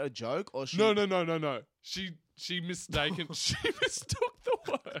made a joke or she... No. She mistaken. She mistook the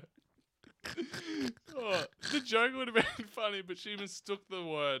word. Oh, the joke would have been funny, but she mistook the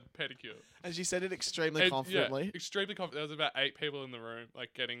word pedicure. And she said it extremely And, confidently. Yeah, extremely confident. There was about 8 people in the room,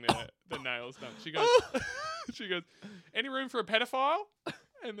 like getting their nails done. She goes, she goes, "Any room for a pedophile?"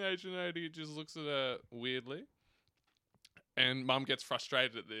 And the Asian lady just looks at her weirdly. And mum gets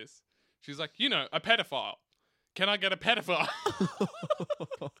frustrated at this. She's like, "A pedophile. Can I get a pedophile?"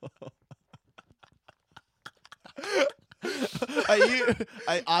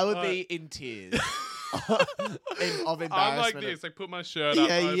 I would be in tears of embarrassment. I'm like this. I put my shirt up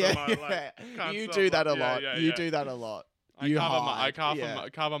over my like. Can't You stop do that a laugh- lot. Yeah, You yeah. do that a lot. I You cover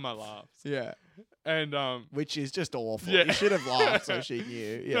hide. cover my laughs. Yeah. And Which is just awful. Yeah. You should have laughed so she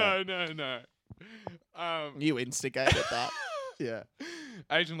knew. Yeah. No. You instigated that. Yeah.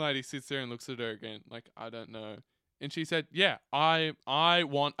 Asian lady sits there and looks at her again, like, I don't know. And she said, "Yeah, I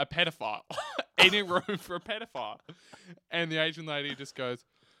want a pedophile. Any room for a pedophile?" And the Asian lady just goes,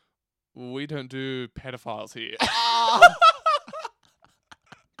 "We don't do pedophiles here."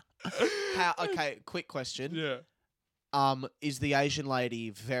 Okay, quick question. Yeah. Is the Asian lady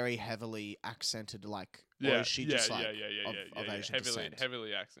very heavily accented, like, or is she just like of Asian descent?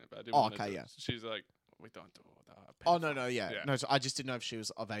 Heavily accent. But I didn't Oh, want okay, to yeah. She's like, "We don't do that." Oh no, yeah. Yeah. No, so I just didn't know if she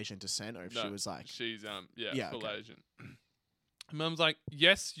was of Asian descent or if she was like... she's Yeah, full okay. Asian. Mum's like,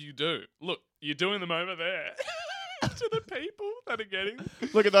 "Yes, you do. Look, you're doing them over there." To the people that are getting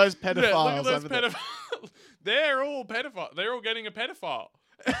Look at those yeah, pedophiles. look at those over there. pedophiles. They're all pedophile. They're all getting a pedophile.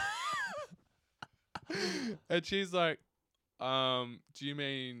 And she's like, "Do you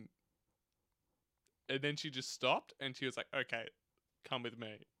mean?" And then she just stopped and she was like, "Okay, come with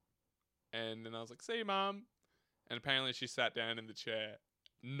me." And then I was like, "See you, Mum." And apparently she sat down in the chair.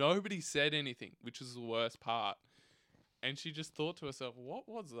 Nobody said anything, which was the worst part. And she just thought to herself, "What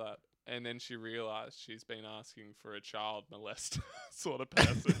was that?" And then she realized she's been asking for a child molester sort of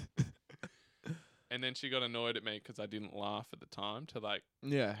person. And then she got annoyed at me because I didn't laugh at the time to like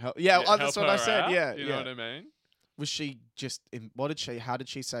Yeah, help that's what I her said. out, Yeah, you yeah. know what I mean? Was she just... how did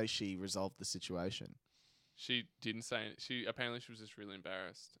she say she resolved the situation? She didn't say it. Apparently she was just really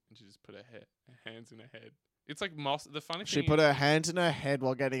embarrassed and she just put her hands in her head. It's like the funny She thing put her hands in her head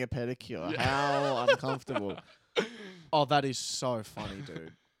while getting a pedicure. Yeah. How uncomfortable. Oh, that is so funny,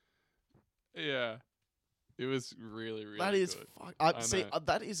 dude. Yeah. It was really, really That is... good. I I see, know.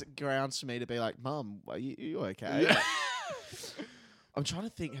 that is grounds for me to be like, "Mum, are you okay?" Yeah. I'm trying to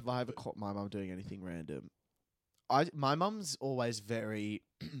think, have I ever caught my mum doing anything random? My mum's always very...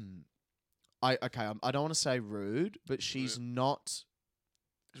 I don't want to say rude, but she's not...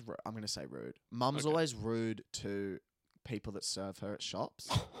 I'm going to say rude. Mum's Okay. always rude to people that serve her at shops.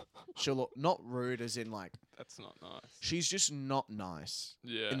 She'll look... Not rude as in like... That's not nice. She's just not nice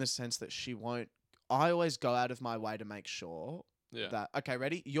Yeah. in the sense that she won't... I always go out of my way to make sure yeah. that... Okay,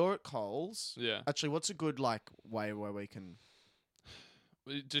 ready? You're at Coles. Yeah. Actually, what's a good like way where we can...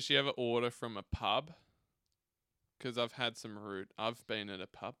 Does she ever order from a pub? Because I've had some rude... I've been at a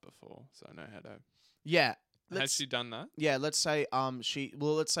pub before, so I know how to... Yeah. Has she done that? Yeah, let's say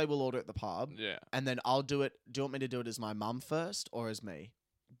let's say we'll order at the pub Yeah. and then I'll do it. Do you want me to do it as my mum first or as me?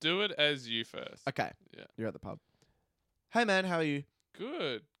 Do it as you first. Okay. Yeah. You're at the pub. Hey man, how are you?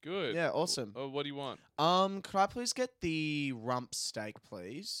 Good. Yeah, awesome. What do you want? Could I please get the rump steak,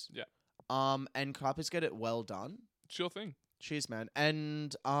 please? Yeah. And could I please get it well done? Sure thing. Cheers, man.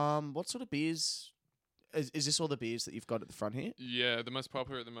 And what sort of beers? Is this all the beers that you've got at the front here? Yeah, the most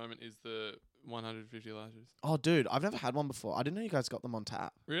popular at the moment is the 150 lashes. Oh, dude, I've never had one before. I didn't know you guys got them on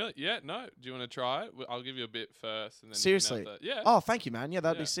tap. Really? Yeah. No. Do you want to try it? I'll give you a bit first, and then Seriously? You can have the, yeah. Oh, thank you, man. Yeah,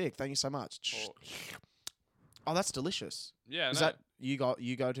 that'd Yeah. be sick. Thank you so much. Or- Oh, that's delicious. yeah. Is no. that you go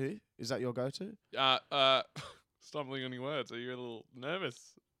to? Is that your go to? Stumbling on your words. Are you a little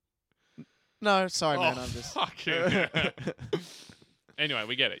nervous? No, sorry, man. Oh, I'm just fucking. Anyway,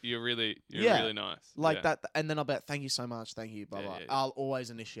 we get it. You're really Yeah. nice. like Yeah. that, and then I'll bet. Thank you so much. Thank you. Blah Yeah, blah. yeah, yeah. I'll always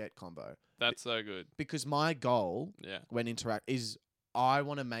initiate combo That's so good. because my goal Yeah. when interact is I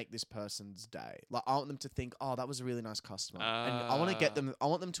want to make this person's day. Like I want them to think, oh, that was a really nice customer, and I want to get them. I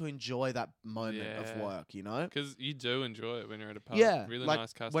want them to enjoy that moment of Yeah. work. You know. Because you do enjoy it when you're at a pub. Yeah, Really like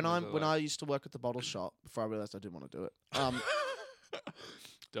nice customers. when I used to work at the bottle shop before I realized I didn't want to do it. don't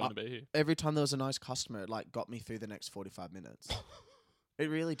want to be here. Every time there was a nice customer, it like got me through the next 45 minutes. It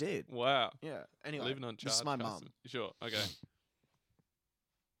really did. Wow. Yeah. Anyway, Living on charge. this is my mum. Sure. Okay.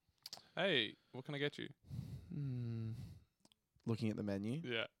 Hey, what can I get you? Looking at the menu.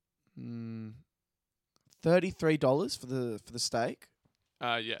 Yeah. $33 for the steak.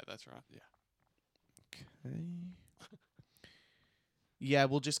 Yeah, that's right. Yeah. Okay. Yeah,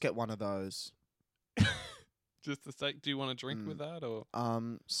 we'll just get one of those. Just the steak. Do you want to drink Mm. with that or?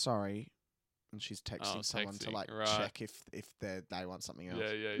 Sorry. And she's texting someone to texting, like right. check if they want something else.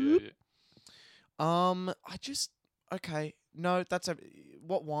 Yeah. I just okay. No, that's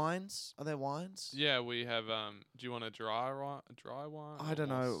what wines? Are there wines? Yeah, we have. Do you want a dry wine? I or don't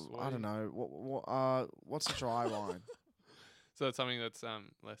more know. I sweet? don't know. What's a dry wine? So it's something that's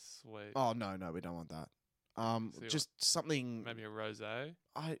less sweet. Oh no, we don't want that. See Just something. Maybe a rosé.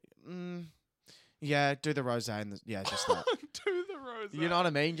 Yeah, do the rosé and just that. Do the rosé. You know what I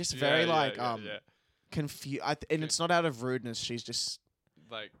mean? Just very confused. And it's not out of rudeness. She's just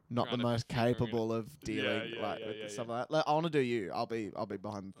Like not the trying to most figure it capable of dealing with stuff like that. Like, I want to do you. I'll be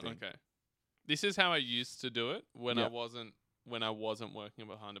behind the thing. Okay. This is how I used to do it when I Yep. wasn't working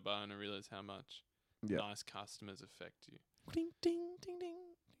behind a bar, and I realized how much Yep. nice customers affect you. Ding ding ding ding.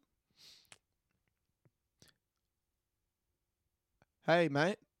 Hey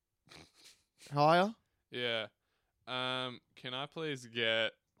mate, how are ya? Yeah. Can I please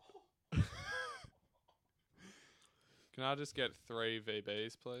get? Can I just get 3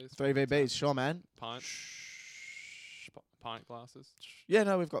 VBs, please? 3 VBs, sure man. Pint. Pint glasses. Yeah,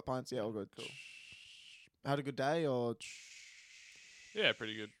 no, we've got pints. Yeah, all good. Cool. Had a good day or? Yeah,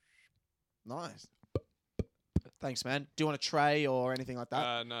 pretty good. Nice. Thanks, man. Do you want a tray or anything like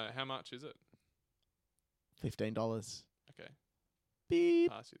that? No. How much is it? $15. Okay.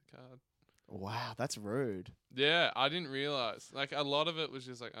 Beep. Pass you the card. Wow, that's rude. Yeah, I didn't realize. Like a lot of it was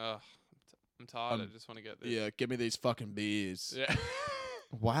just like, oh, I'm tired. I just want to get this. give me these fucking beers. Yeah.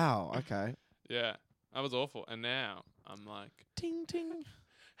 Wow. Okay. Yeah. I was awful, and now I'm like, Ting ting.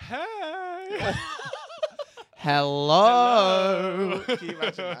 hey. Hello. Can you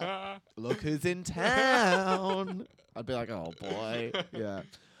imagine that? Look who's in town. I'd be like, oh boy. Yeah.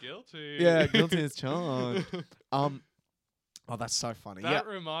 Guilty. Yeah, guilty as charged. Oh, that's so funny. That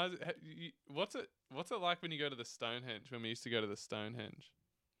reminds. What's it like when you go to the Stonehenge? When we used to go to the Stonehenge.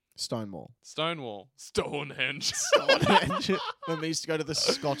 Stonewall. Stonewall. Stonehenge. Stonehenge. When we used to go to the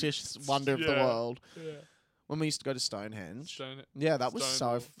Scottish wonder of the Yeah. world. Yeah. When we used to go to Stonehenge. Stone. Yeah, that was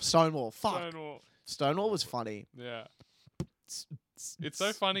Stonewall. Stonewall. Fuck. Stonewall. Stonewall was funny. Yeah. It's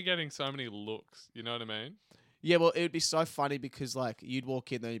so funny getting so many looks. You know what I mean? Yeah, well, it would be so funny because like you'd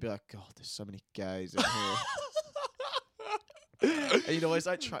walk in there and you'd be like, God, there's so many gays in here. And you'd always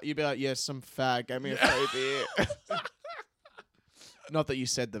like you'd be like, yeah, some fag gave me a free beer. Not that you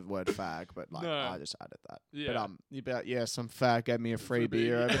said the word fag, but like No. I just added that. Yeah. But you'd be like, yeah, some fag gave me a free Free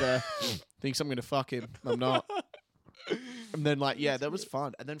beer beer. over there. Thinks I'm gonna fuck him. I'm not. And then like, yeah, that was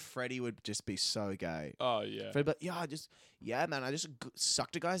fun. And then Freddie would just be so gay. Oh yeah. Freddie, but yeah, man, I just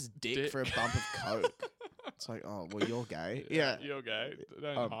sucked a guy's dick for a bump of coke. It's like, oh, well, you're gay. Yeah, You're gay.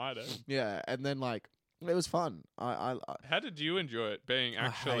 Don't hide it. yeah. And then like, it was fun. I How did you enjoy it being I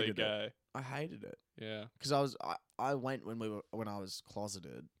actually hated it. gay? I hated it Yeah. because I went when I was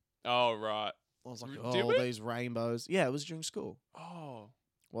closeted. Oh right. I was like, Did oh, we? these rainbows. Yeah, it was during school, Oh.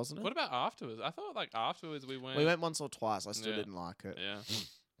 wasn't it? What about afterwards? I thought like afterwards we went. We went once or twice. I still Yeah. didn't like it. Yeah.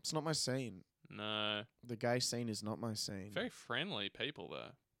 It's not my scene. No. The gay scene is not my scene. Very friendly people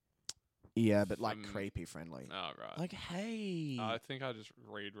though. Yeah, but like Mm. creepy friendly. Oh right. Like, hey. I think I just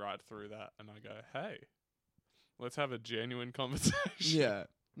read right through that and I go, hey, let's have a genuine conversation. Yeah.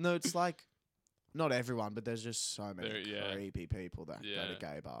 No, it's like not everyone, but there's just so many There- yeah. creepy people that go Yeah. to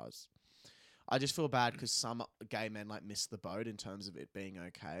gay bars. I just feel bad because some gay men like miss the boat in terms of it being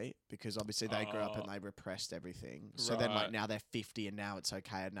okay because obviously they grew up and they repressed everything. So then like Right. now they're 50 and now it's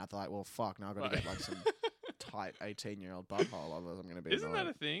okay and now they're like, well, fuck, now I've got to get like some tight 18-year-old butthole. Otherwise I'm going to be Isn't that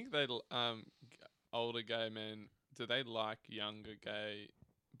annoyed. a thing? Older gay men, do they like younger gay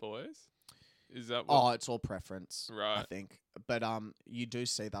boys? Is that Oh, what? it's all preference, I Right. think. But you do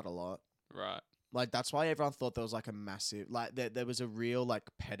see that a lot. Right. Like that's why everyone thought there was like a massive like there was a real like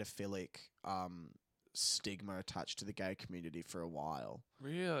pedophilic stigma attached to the gay community for a while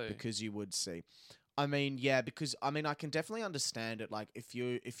Really? because you would see. I mean, yeah, because I mean I can definitely understand it. Like if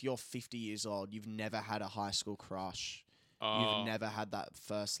you're 50 years old, you've never had a high school crush, Oh, you've never had that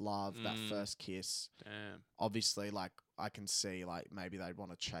first love, that Mm. first kiss. damn. Obviously, like I can see like maybe they'd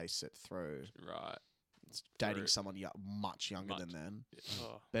want to chase it through Right. dating Through. someone much younger than Much. them. Yeah.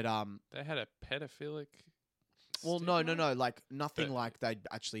 Oh, But they had a pedophilic. well, no, stigma? like nothing But- like they'd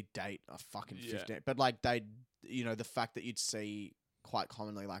actually date a fucking Yeah. 15, but like they'd, the fact that you'd see quite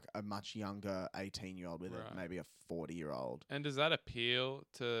commonly like a much younger 18-year-old with Right. maybe a 40-year-old. And does that appeal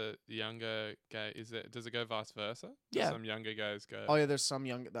to the younger gay? Does it go vice versa? Do Yeah. Some younger guys go. Oh yeah, there's some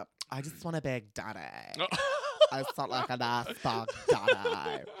younger that I just want a big daddy. Oh. I just want like a nice big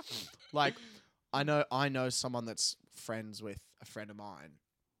daddy. Like I know someone that's friends with a friend of mine.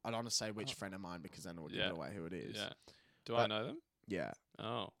 I don't want to say which friend of mine because then it will give Yeah. it away who it is. Yeah. Do I But- know them? Yeah.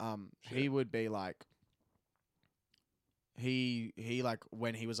 Oh. He Shit. would be like he like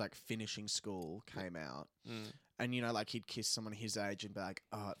when he was like finishing school came out Mm. and like he'd kiss someone his age and be like,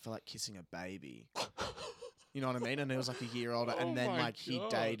 oh, it felt like kissing a baby. You know what I mean? And it was like a year older. Oh And then my like he God.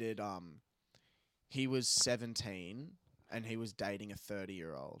 dated he was 17 and he was dating a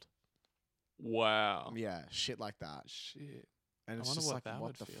 30-year-old. Wow. Yeah, shit like that. Shit. And I it's wonder just what like, that what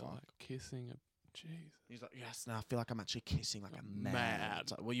would the feel fuck? like. Kissing a. Jeez. He's like, yes, now I feel like I'm actually kissing like a man. Mad.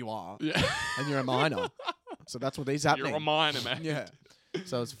 It's like, well, you are. Yeah. And you're a minor. So that's what he's happening. You're a minor, man. Yeah.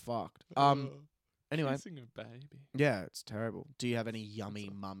 So it's fucked. Anyway, Kissing a baby. yeah, it's terrible. Do you have any yummy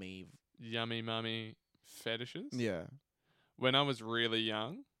mummy? Yummy mummy fetishes. Yeah. When I was really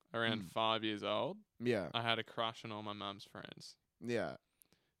young, around Mm. 5 years old, Yeah. I had a crush on all my mum's friends. Yeah.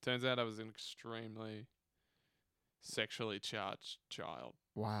 Turns out I was an extremely sexually charged child.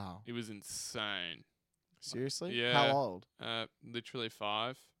 Wow. It was insane. Seriously? Yeah. How old? Literally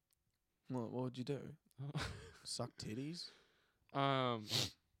 5. What would you do? Suck titties?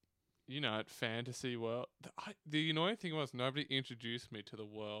 Fantasy world. The annoying thing was nobody introduced me to the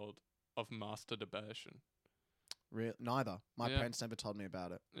world of masturbation. Neither. My Yeah. parents never told me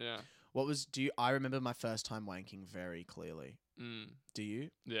about it. Yeah. I remember my first time wanking very clearly. Mm. Do you?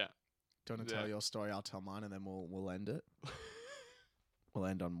 Yeah. Do you want to Yeah. tell your story? I'll tell mine and then we'll end it. We'll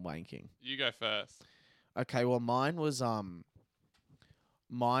end on wanking. You go first. Okay, well mine was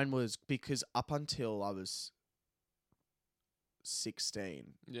because up until I was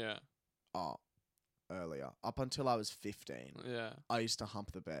 16, Yeah. earlier, up until I was 15, Yeah. I used to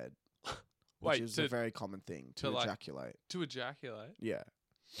hump the bed. Wait, Which is to- a very common thing to, to like- ejaculate. To ejaculate. Yeah.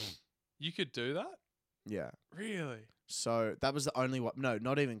 You could do that? Yeah. Really? So that was the only way. No,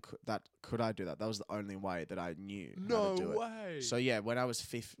 not even could I do that. That was the only way that I knew how to do it. way. So yeah, when I was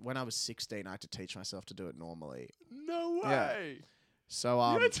 16, I had to teach myself to do it normally. No Yeah. way. So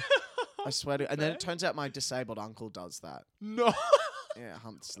You had to I hump swear to, the and then bed? it turns out my disabled uncle does that. No. Yeah,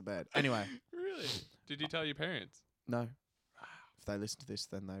 humps the bed. Anyway, Really? Did you tell your parents? no. If they listen to this,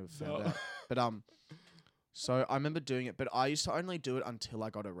 then they would found No. out. But so I remember doing it, but I used to only do it until I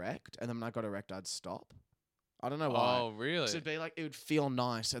got erect, and then when I got erect, I'd stop. I don't know why. Oh, really? So it'd be like it would feel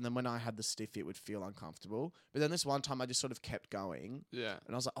nice, and then when I had the stiff, it would feel uncomfortable. But then this one time, I just sort of kept going, Yeah.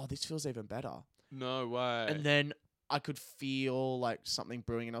 and I was like, "Oh, this feels even better." No way. And then I could feel like something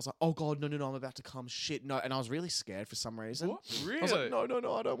brewing, and I was like, "Oh God, no, I'm about to come." Shit, no! And I was really scared for some reason. What? Really? I was like, "No,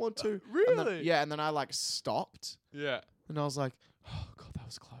 I don't want to." And then- Really? yeah, and then I like stopped, Yeah. and I was like, "Oh God, that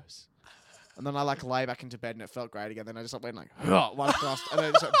was close." And then I like lay back into bed, and it felt great again. Then I just like, went like one thrust, and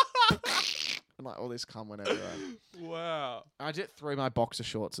then just and like all this cum went everywhere. Wow. I did through my boxer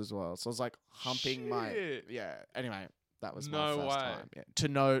shorts as well, so I was like humping my Shit. yeah. Anyway, that was No my first way. time. Yeah.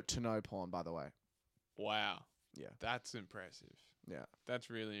 To know porn, by the way. Wow. Yeah. That's impressive. Yeah. That's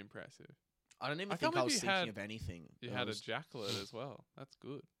really impressive. I don't even I think can't I was believe you thinking had- of anything. You It had a was ejaculate as well. That's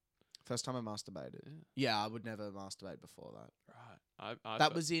good. first time I masturbated. Yeah. Yeah, I would never masturbate before that. Right. I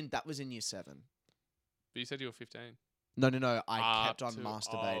That thought- was in year 7. But you said you were 15. No. I Up kept on to-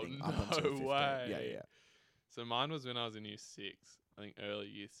 masturbating oh, up until no 15. way. Yeah. So mine was when I was in year 6. I think early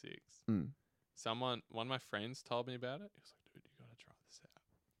year 6. Mm. One of my friends told me about it. He was like, dude, you got to try this out.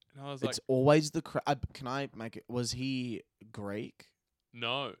 And I was like, It's always the can I make it? Was he Greek?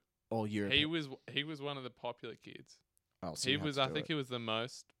 no. Or Europe. He was one of the popular kids. Oh, so He you had was. to I do think it. he was the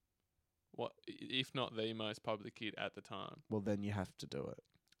most, if not the most popular kid at the time. Well, then you have to do it.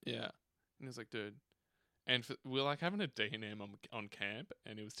 Yeah. And he was like, dude. And we're like having a D&M on camp,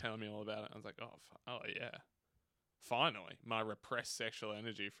 and he was telling me all about it. I was like, oh yeah. Finally, my repressed sexual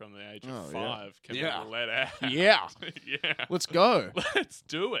energy from the age of Oh, yeah. 5 can Yeah. be let out. Yeah. Yeah. Let's go. Let's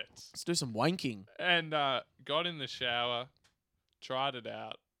do it. Let's do some wanking. And got in the shower, tried it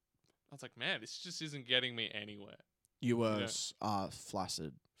out. I was like, man, this just isn't getting me anywhere. You were Yeah.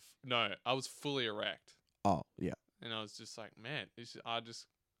 flaccid. No, I was fully erect. Oh, yeah. And I was just like, man,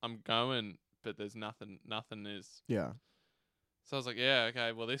 I'm going, but there's nothing is. Yeah. So I was like, yeah,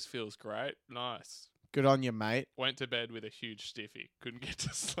 okay, well, this feels great. Nice. Good on you, mate. Went to bed with a huge stiffy. Couldn't get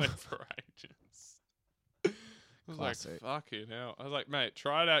to sleep for ages. I was Classic. like, fuck you now. I was like, mate,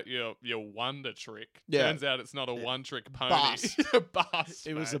 try it out your wonder trick. Yeah. Turns out it's not a one-trick pony. Bust. Bust,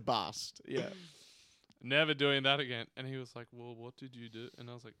 It was a mate. bust. Yeah. Never doing that again. And he was like, well, what did you do? And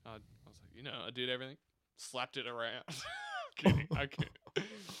I was like, I did everything. Slapped it around. Kidding. Okay.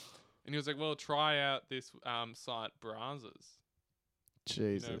 And he was like, well, try out this site, Brazzers.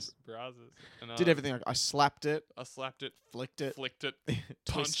 Jesus. Brazzers. And Did everything. I slapped it, I slapped it, flicked it, flicked it,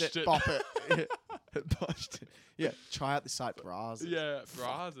 twist punched it. bop it. Punched it. Yeah. Try out the site Bras. Yeah,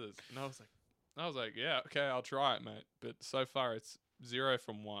 Brazzers. And I was like, yeah, okay, I'll try it, mate. But so far it's 0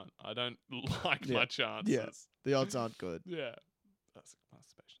 from 1. I don't like Yeah. my chances. Yeah. The odds aren't good. Yeah. That's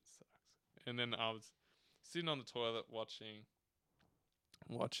masturbation sucks. And then I was sitting on the toilet watching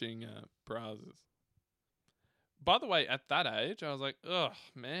Brazzers. By the way, at that age, I was like, "Oh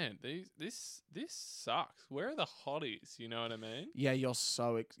man, this sucks. Where are the hotties?" You know what I mean? Yeah, you're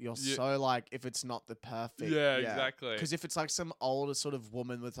so Yeah. so like if it's not the perfect. Yeah, exactly. Because if it's like some older sort of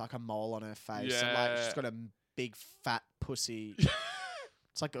woman with like a mole on her face and like she's Yeah. got a big fat pussy,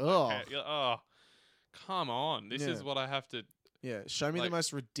 it's like oh Come on, this is Yeah. what I have to. yeah. Show me Like- the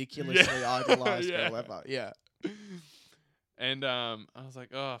most ridiculously idolized Yeah. girl ever. Yeah. And I was like,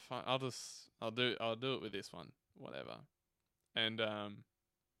 "Oh, fine. I'll do it with this one, whatever." And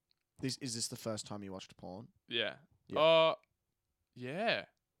Is this the first time you watched porn? yeah. Yeah. Yeah.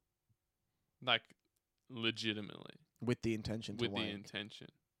 Like, legitimately. With the intention to With the wank. intention.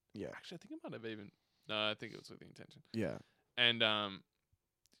 Yeah. Actually, I think it might have even... No, I think it was with the intention. Yeah. And,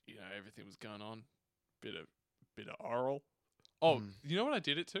 everything was going on. Bit of oral. Oh, Mm. you know what I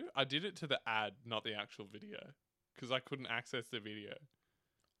did it to? I did it to the ad, not the actual video. Because I couldn't access the video. I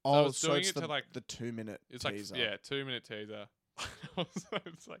Oh, was so doing it's it to, the like- the 2-minute It's teaser. like, 2-minute teaser.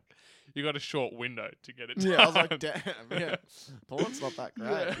 It's like, you got a short window to get it Yeah, I was like, done. damn, yeah. Porn's not that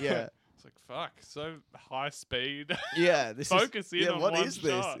great. Yeah. It's like, fuck, so high speed. Yeah. This Focus is in on what one is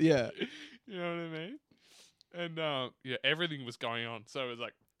this? shot. Yeah. You know what I mean? And everything was going on. So it was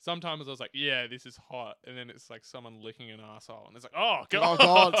like, sometimes I was like, yeah, this is hot. And then it's like someone licking an asshole. And it's like, oh, God.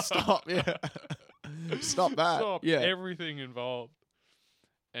 Oh God, stop. Yeah. Stop that. Stop. Yeah. Everything involved.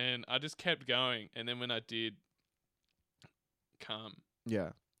 And I just kept going. And then when I did come, Yeah.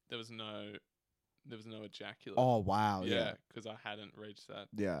 there was no ejaculate. Oh wow. yeah, Yeah. because I hadn't reached that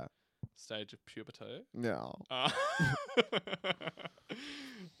Yeah. stage of puberty. No.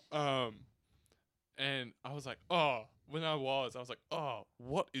 And I was like, oh, when I was like, oh,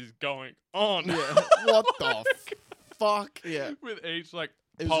 what is going on? Yeah. What the fuck? Yeah. With each like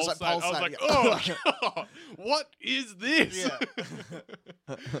It pulse, was just like I was pulsate, like, yeah. oh, God, what is this? Yeah.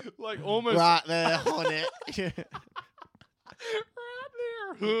 Like almost Right there, honey. Yeah.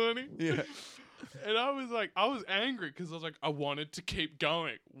 right there, honey. Yeah. And I was angry because I was like, I wanted to keep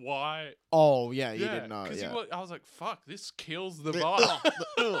going. Why? Oh yeah, you didn't know. 'cause Yeah. I was like, fuck, this kills the The-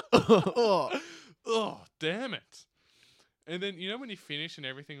 vibe. Oh. Oh, damn it. And then, you know when you finish and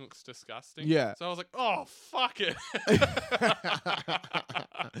everything looks disgusting? Yeah. So I was like, oh, fuck it.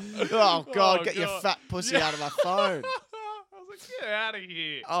 Oh God, get your God. fat pussy Yeah. out of my phone. I was like, get out of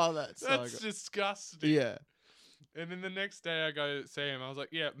here. Oh, that's so That's good. disgusting. Yeah. And then the next day I go see him. I was like,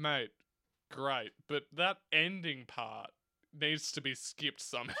 yeah, mate, great. But that ending part needs to be skipped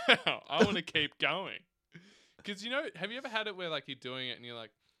somehow. I want to keep going. Because, have you ever had it where, like, you're doing it and you're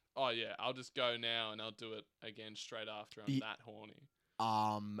like, oh, yeah, I'll just go now and I'll do it again straight after I'm Ye- that horny.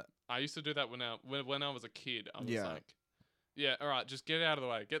 I used to do that when I was a kid. I was Yeah. like, yeah, all right, just get it out of the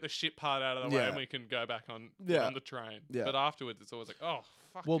way. Get the shit part out of the way Yeah. and we can go back on Yeah. on the train. Yeah. But afterwards, it's always like, oh,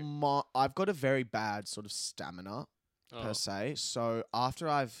 fuck well, it. I've got a very bad sort of stamina Oh. per se. So after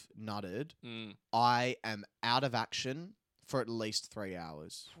I've nutted, Mm. I am out of action for at least 3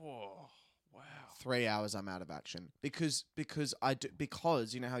 hours. Whoa, wow. 3 hours I'm out of action because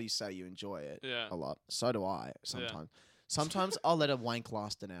you know how you say you enjoy it Yeah. a lot. So do I sometimes. Sometimes I'll let a wank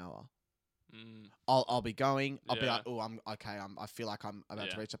last an hour. Mm. I'll be going. I'll be Yeah. like, oh, I'm okay. I feel like I'm about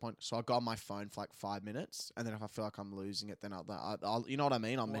to Yeah. reach a point. So I'll go on my phone for like 5 minutes, and then if I feel like I'm losing it, then I'll you know what I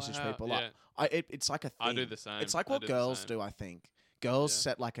mean? I'll message Wow, people yeah. like it's like a thing. I do the same. It's like I what do the girls same. do. I think girls Yeah.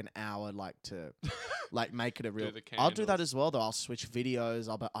 set like an hour, like to like make it a real. the I'll do that candles. as well. Though I'll switch videos.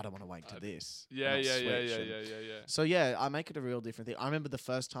 I don't want to wank to I'd- this. and Yeah, I'll yeah, yeah, switch yeah, and- yeah. So yeah, I make it a real different thing. I remember the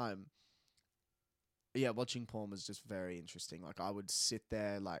first time. Yeah, watching porn was just very interesting. Like I would sit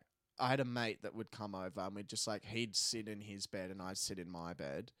there, like I had a mate that would come over, and we'd just like he'd sit in his bed and I'd sit in my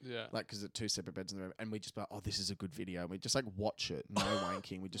bed, Yeah. like because it's 2 separate beds in the room, and we'd just be like, oh, this is a good video, and we'd just like watch it, no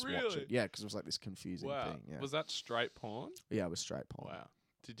wanking, we'd just watch Really? it, yeah, because it was like this confusing Wow. thing. Yeah, Was that straight porn? yeah, it was straight porn. Wow.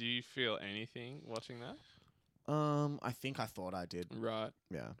 Did you feel anything watching that? I think I thought I did. Right.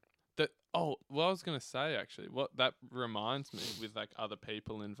 Yeah. That. Oh, well, I was gonna say actually, what that reminds me with like other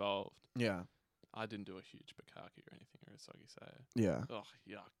people involved. Yeah. I didn't do a huge bukkake or anything or a soggy sayer. Yeah. Oh,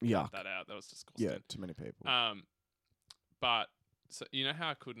 yuck. Yuck. Cut that out. That was disgusting. Yeah. Too many people. But so you know how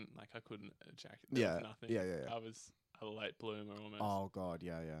I couldn't ejaculate. There Yeah. was nothing. Yeah. Yeah. Yeah. I was a late bloomer almost. Oh God.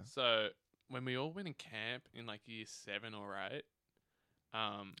 Yeah. Yeah. So when we all went in camp in like year 7 or 8,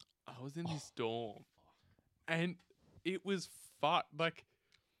 I was in this dorm, and it was like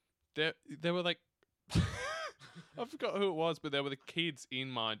there were like I forgot who it was, but there were the kids in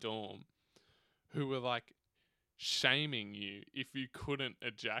my dorm who were like shaming you if you couldn't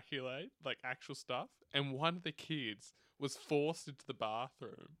ejaculate, like actual stuff. And one of the kids was forced into the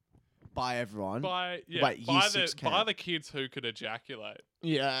bathroom By everyone. by Wait, year by 6 by camp? the kids who could ejaculate.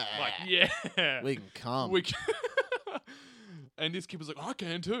 Yeah. Like yeah, We can come. we can. And this kid was like, I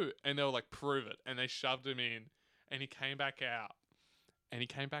can too. And they were like, prove it. And they shoved him in. And he came back out. And he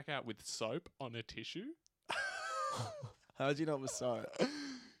came back out with soap on a tissue. How'd you know it was so?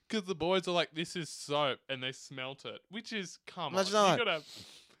 Because the boys are like, this is soap. And they smelt it. Which is, come Imagine on. that. You gotta,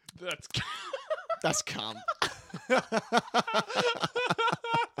 that's... That's cum.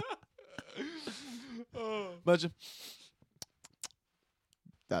 oh, Imagine.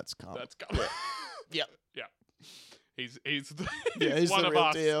 That's cum. that's... Come. Yep. Yeah. He's Yeah, he's one the of real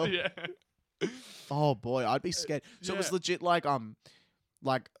us. deal. Yeah. Oh boy, I'd be scared. So it was yeah. legit like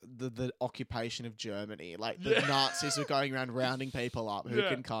the occupation of Germany. Like the Yeah. Nazis were going around rounding people up. Who Yeah.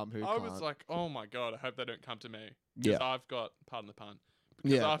 can come? Who I can't? was like, oh my God, I hope they don't come to me. Because yeah. I've got, pardon the pun,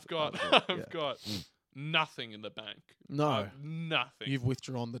 because Yeah. I've got, Yeah. I've got nothing in the bank. No. Nothing. You've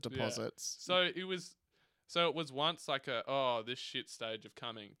withdrawn the deposits. So it was once like this shit stage of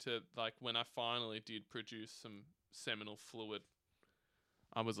coming to like when I finally did produce some seminal fluid.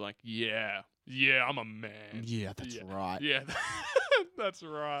 I was like, yeah, I'm a man. Yeah, that's Yeah. right. Yeah, that's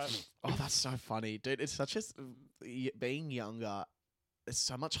right. Oh, that's so funny, dude. It's such a being younger. There's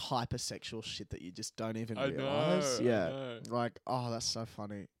so much hypersexual shit that you just don't even I realize. know. Yeah. I know. Like, oh, that's so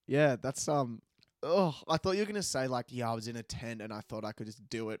funny. Yeah, that's Oh, I thought you were gonna say like, yeah, I was in a tent and I thought I could just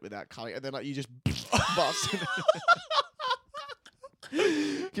do it without cutting, and then like you just bust.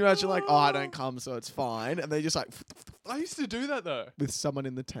 Can you imagine like, oh, I don't come, so it's fine, and they just like I used to do that though. with someone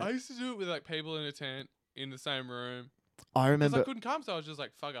in the tent. I used to do it with like people in a tent in the same room. I Because I remember couldn't come, so I was just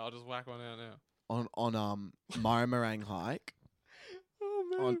like, fuck it, I'll just whack one out now. on Maramarang hike.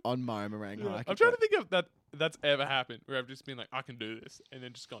 Oh On Maramarang Yeah. hike. I'm trying to think of that's ever happened where I've just been like, I can do this, and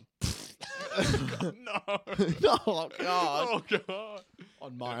then just gone. No. Oh god. Oh god.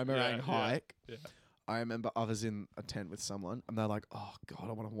 On Maramarang yeah, hike. yeah. I remember I was in a tent with someone and they're like, oh god,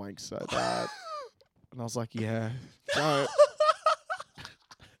 I want to wank so bad. And I was like, yeah, don't.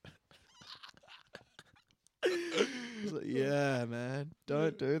 I was like, yeah, man,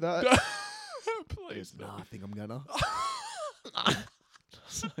 don't do that. He Please. goes, nah, I think I'm gonna. I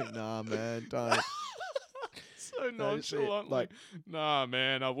was like, nah, man, don't. So No, just be nonchalant. like- Nah,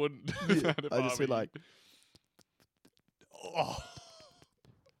 man, I wouldn't do Yeah, that if I just were be you. like, Oh.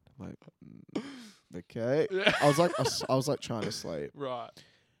 like, okay. Yeah. I was like trying to sleep, Right.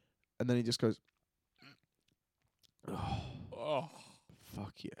 and then he just goes, oh, Oh.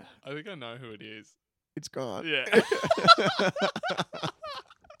 fuck yeah, I think I know who it is. it's gone. Yeah.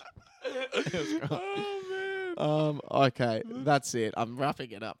 It's gone. Oh man. Okay, that's it. I'm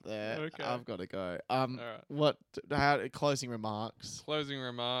wrapping it up there. Okay. I've got to go. All right. What? How? Closing remarks. Closing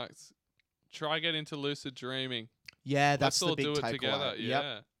remarks. Try get into lucid dreaming. Yeah, that's Let's the all big do it takeaway. together. Yep.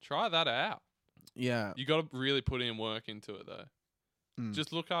 Yeah. Try that out. Yeah. You got to really put in work into it though. Mm.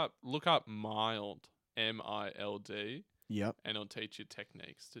 Just look up mild, MILD, Yep. and it'll teach you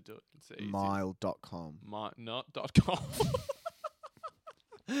techniques to do it. It's easy. Mild.com. Not .com.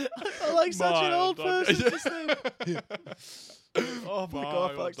 I like such an old Mild. person. Just saying. Oh my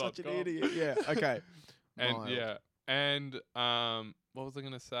god, I feel like such an Mild.com. idiot. Yeah. Okay. And Mild. yeah, And what was I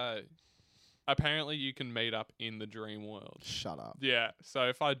gonna say? Apparently, you can meet up in the dream world. Shut up. Yeah. So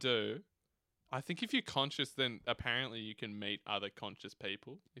if I do, I think if you're conscious, then apparently you can meet other conscious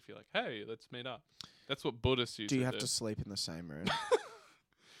people. If you're like, hey, let's meet up. That's what Buddhists used Do you to have do. to sleep in the same room?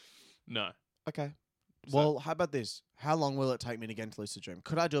 No. Okay. So- Well, how about this? How long will it take me to get into lucid dream?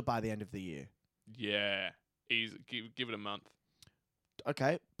 Could I do it by the end of the year? Yeah. Easy. Give it a month.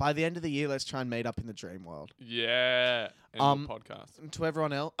 Okay. By the end of the year, let's try and meet up in the dream world. Yeah. And we'll podcast. And to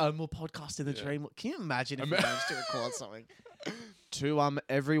everyone else, we'll podcast in the Yeah. dream. Can you imagine if we Ima- managed to record something? To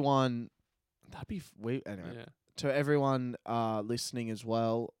everyone, that'd be weird. Anyway, Yeah. to everyone listening as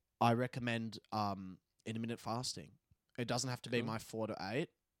well, I recommend intermittent fasting. It doesn't have to be Cool. my 4 to 8.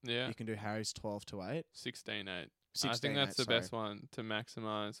 Yeah. You can do Harry's 12 to 8. 16-8. 16, I think that's the 8, sorry. best one to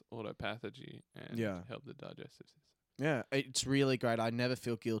maximize autophagy and Yeah. help the digestive system. Yeah, it's really great. I never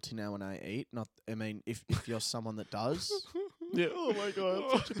feel guilty now when I eat. I mean, if you're someone that does, yeah. Oh my god,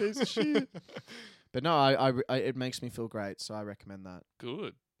 I'm such a piece of shit. But no, I it makes me feel great, so I recommend that.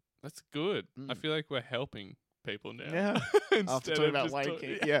 Good. That's good. I Mm. feel like we're helping people now. Yeah. Instead After talking of about just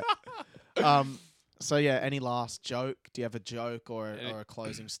waking, talking- yeah. So yeah, any last joke? Do you have a joke or Any- a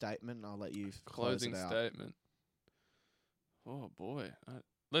closing statement? I'll let you Closing close it out. statement. Oh boy.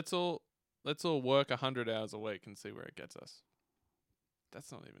 Let's all work 100 hours a week and see where it gets us.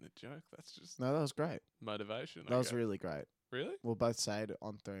 That's not even a joke. That's just No, that was great. motivation. That was okay. really great. Really? We'll both say it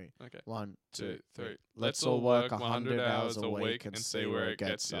on 3. Okay. 1, 2, 2, 3. Let's all work 100 hours a week and see where it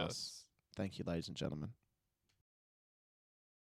gets us. Thank you, ladies and gentlemen.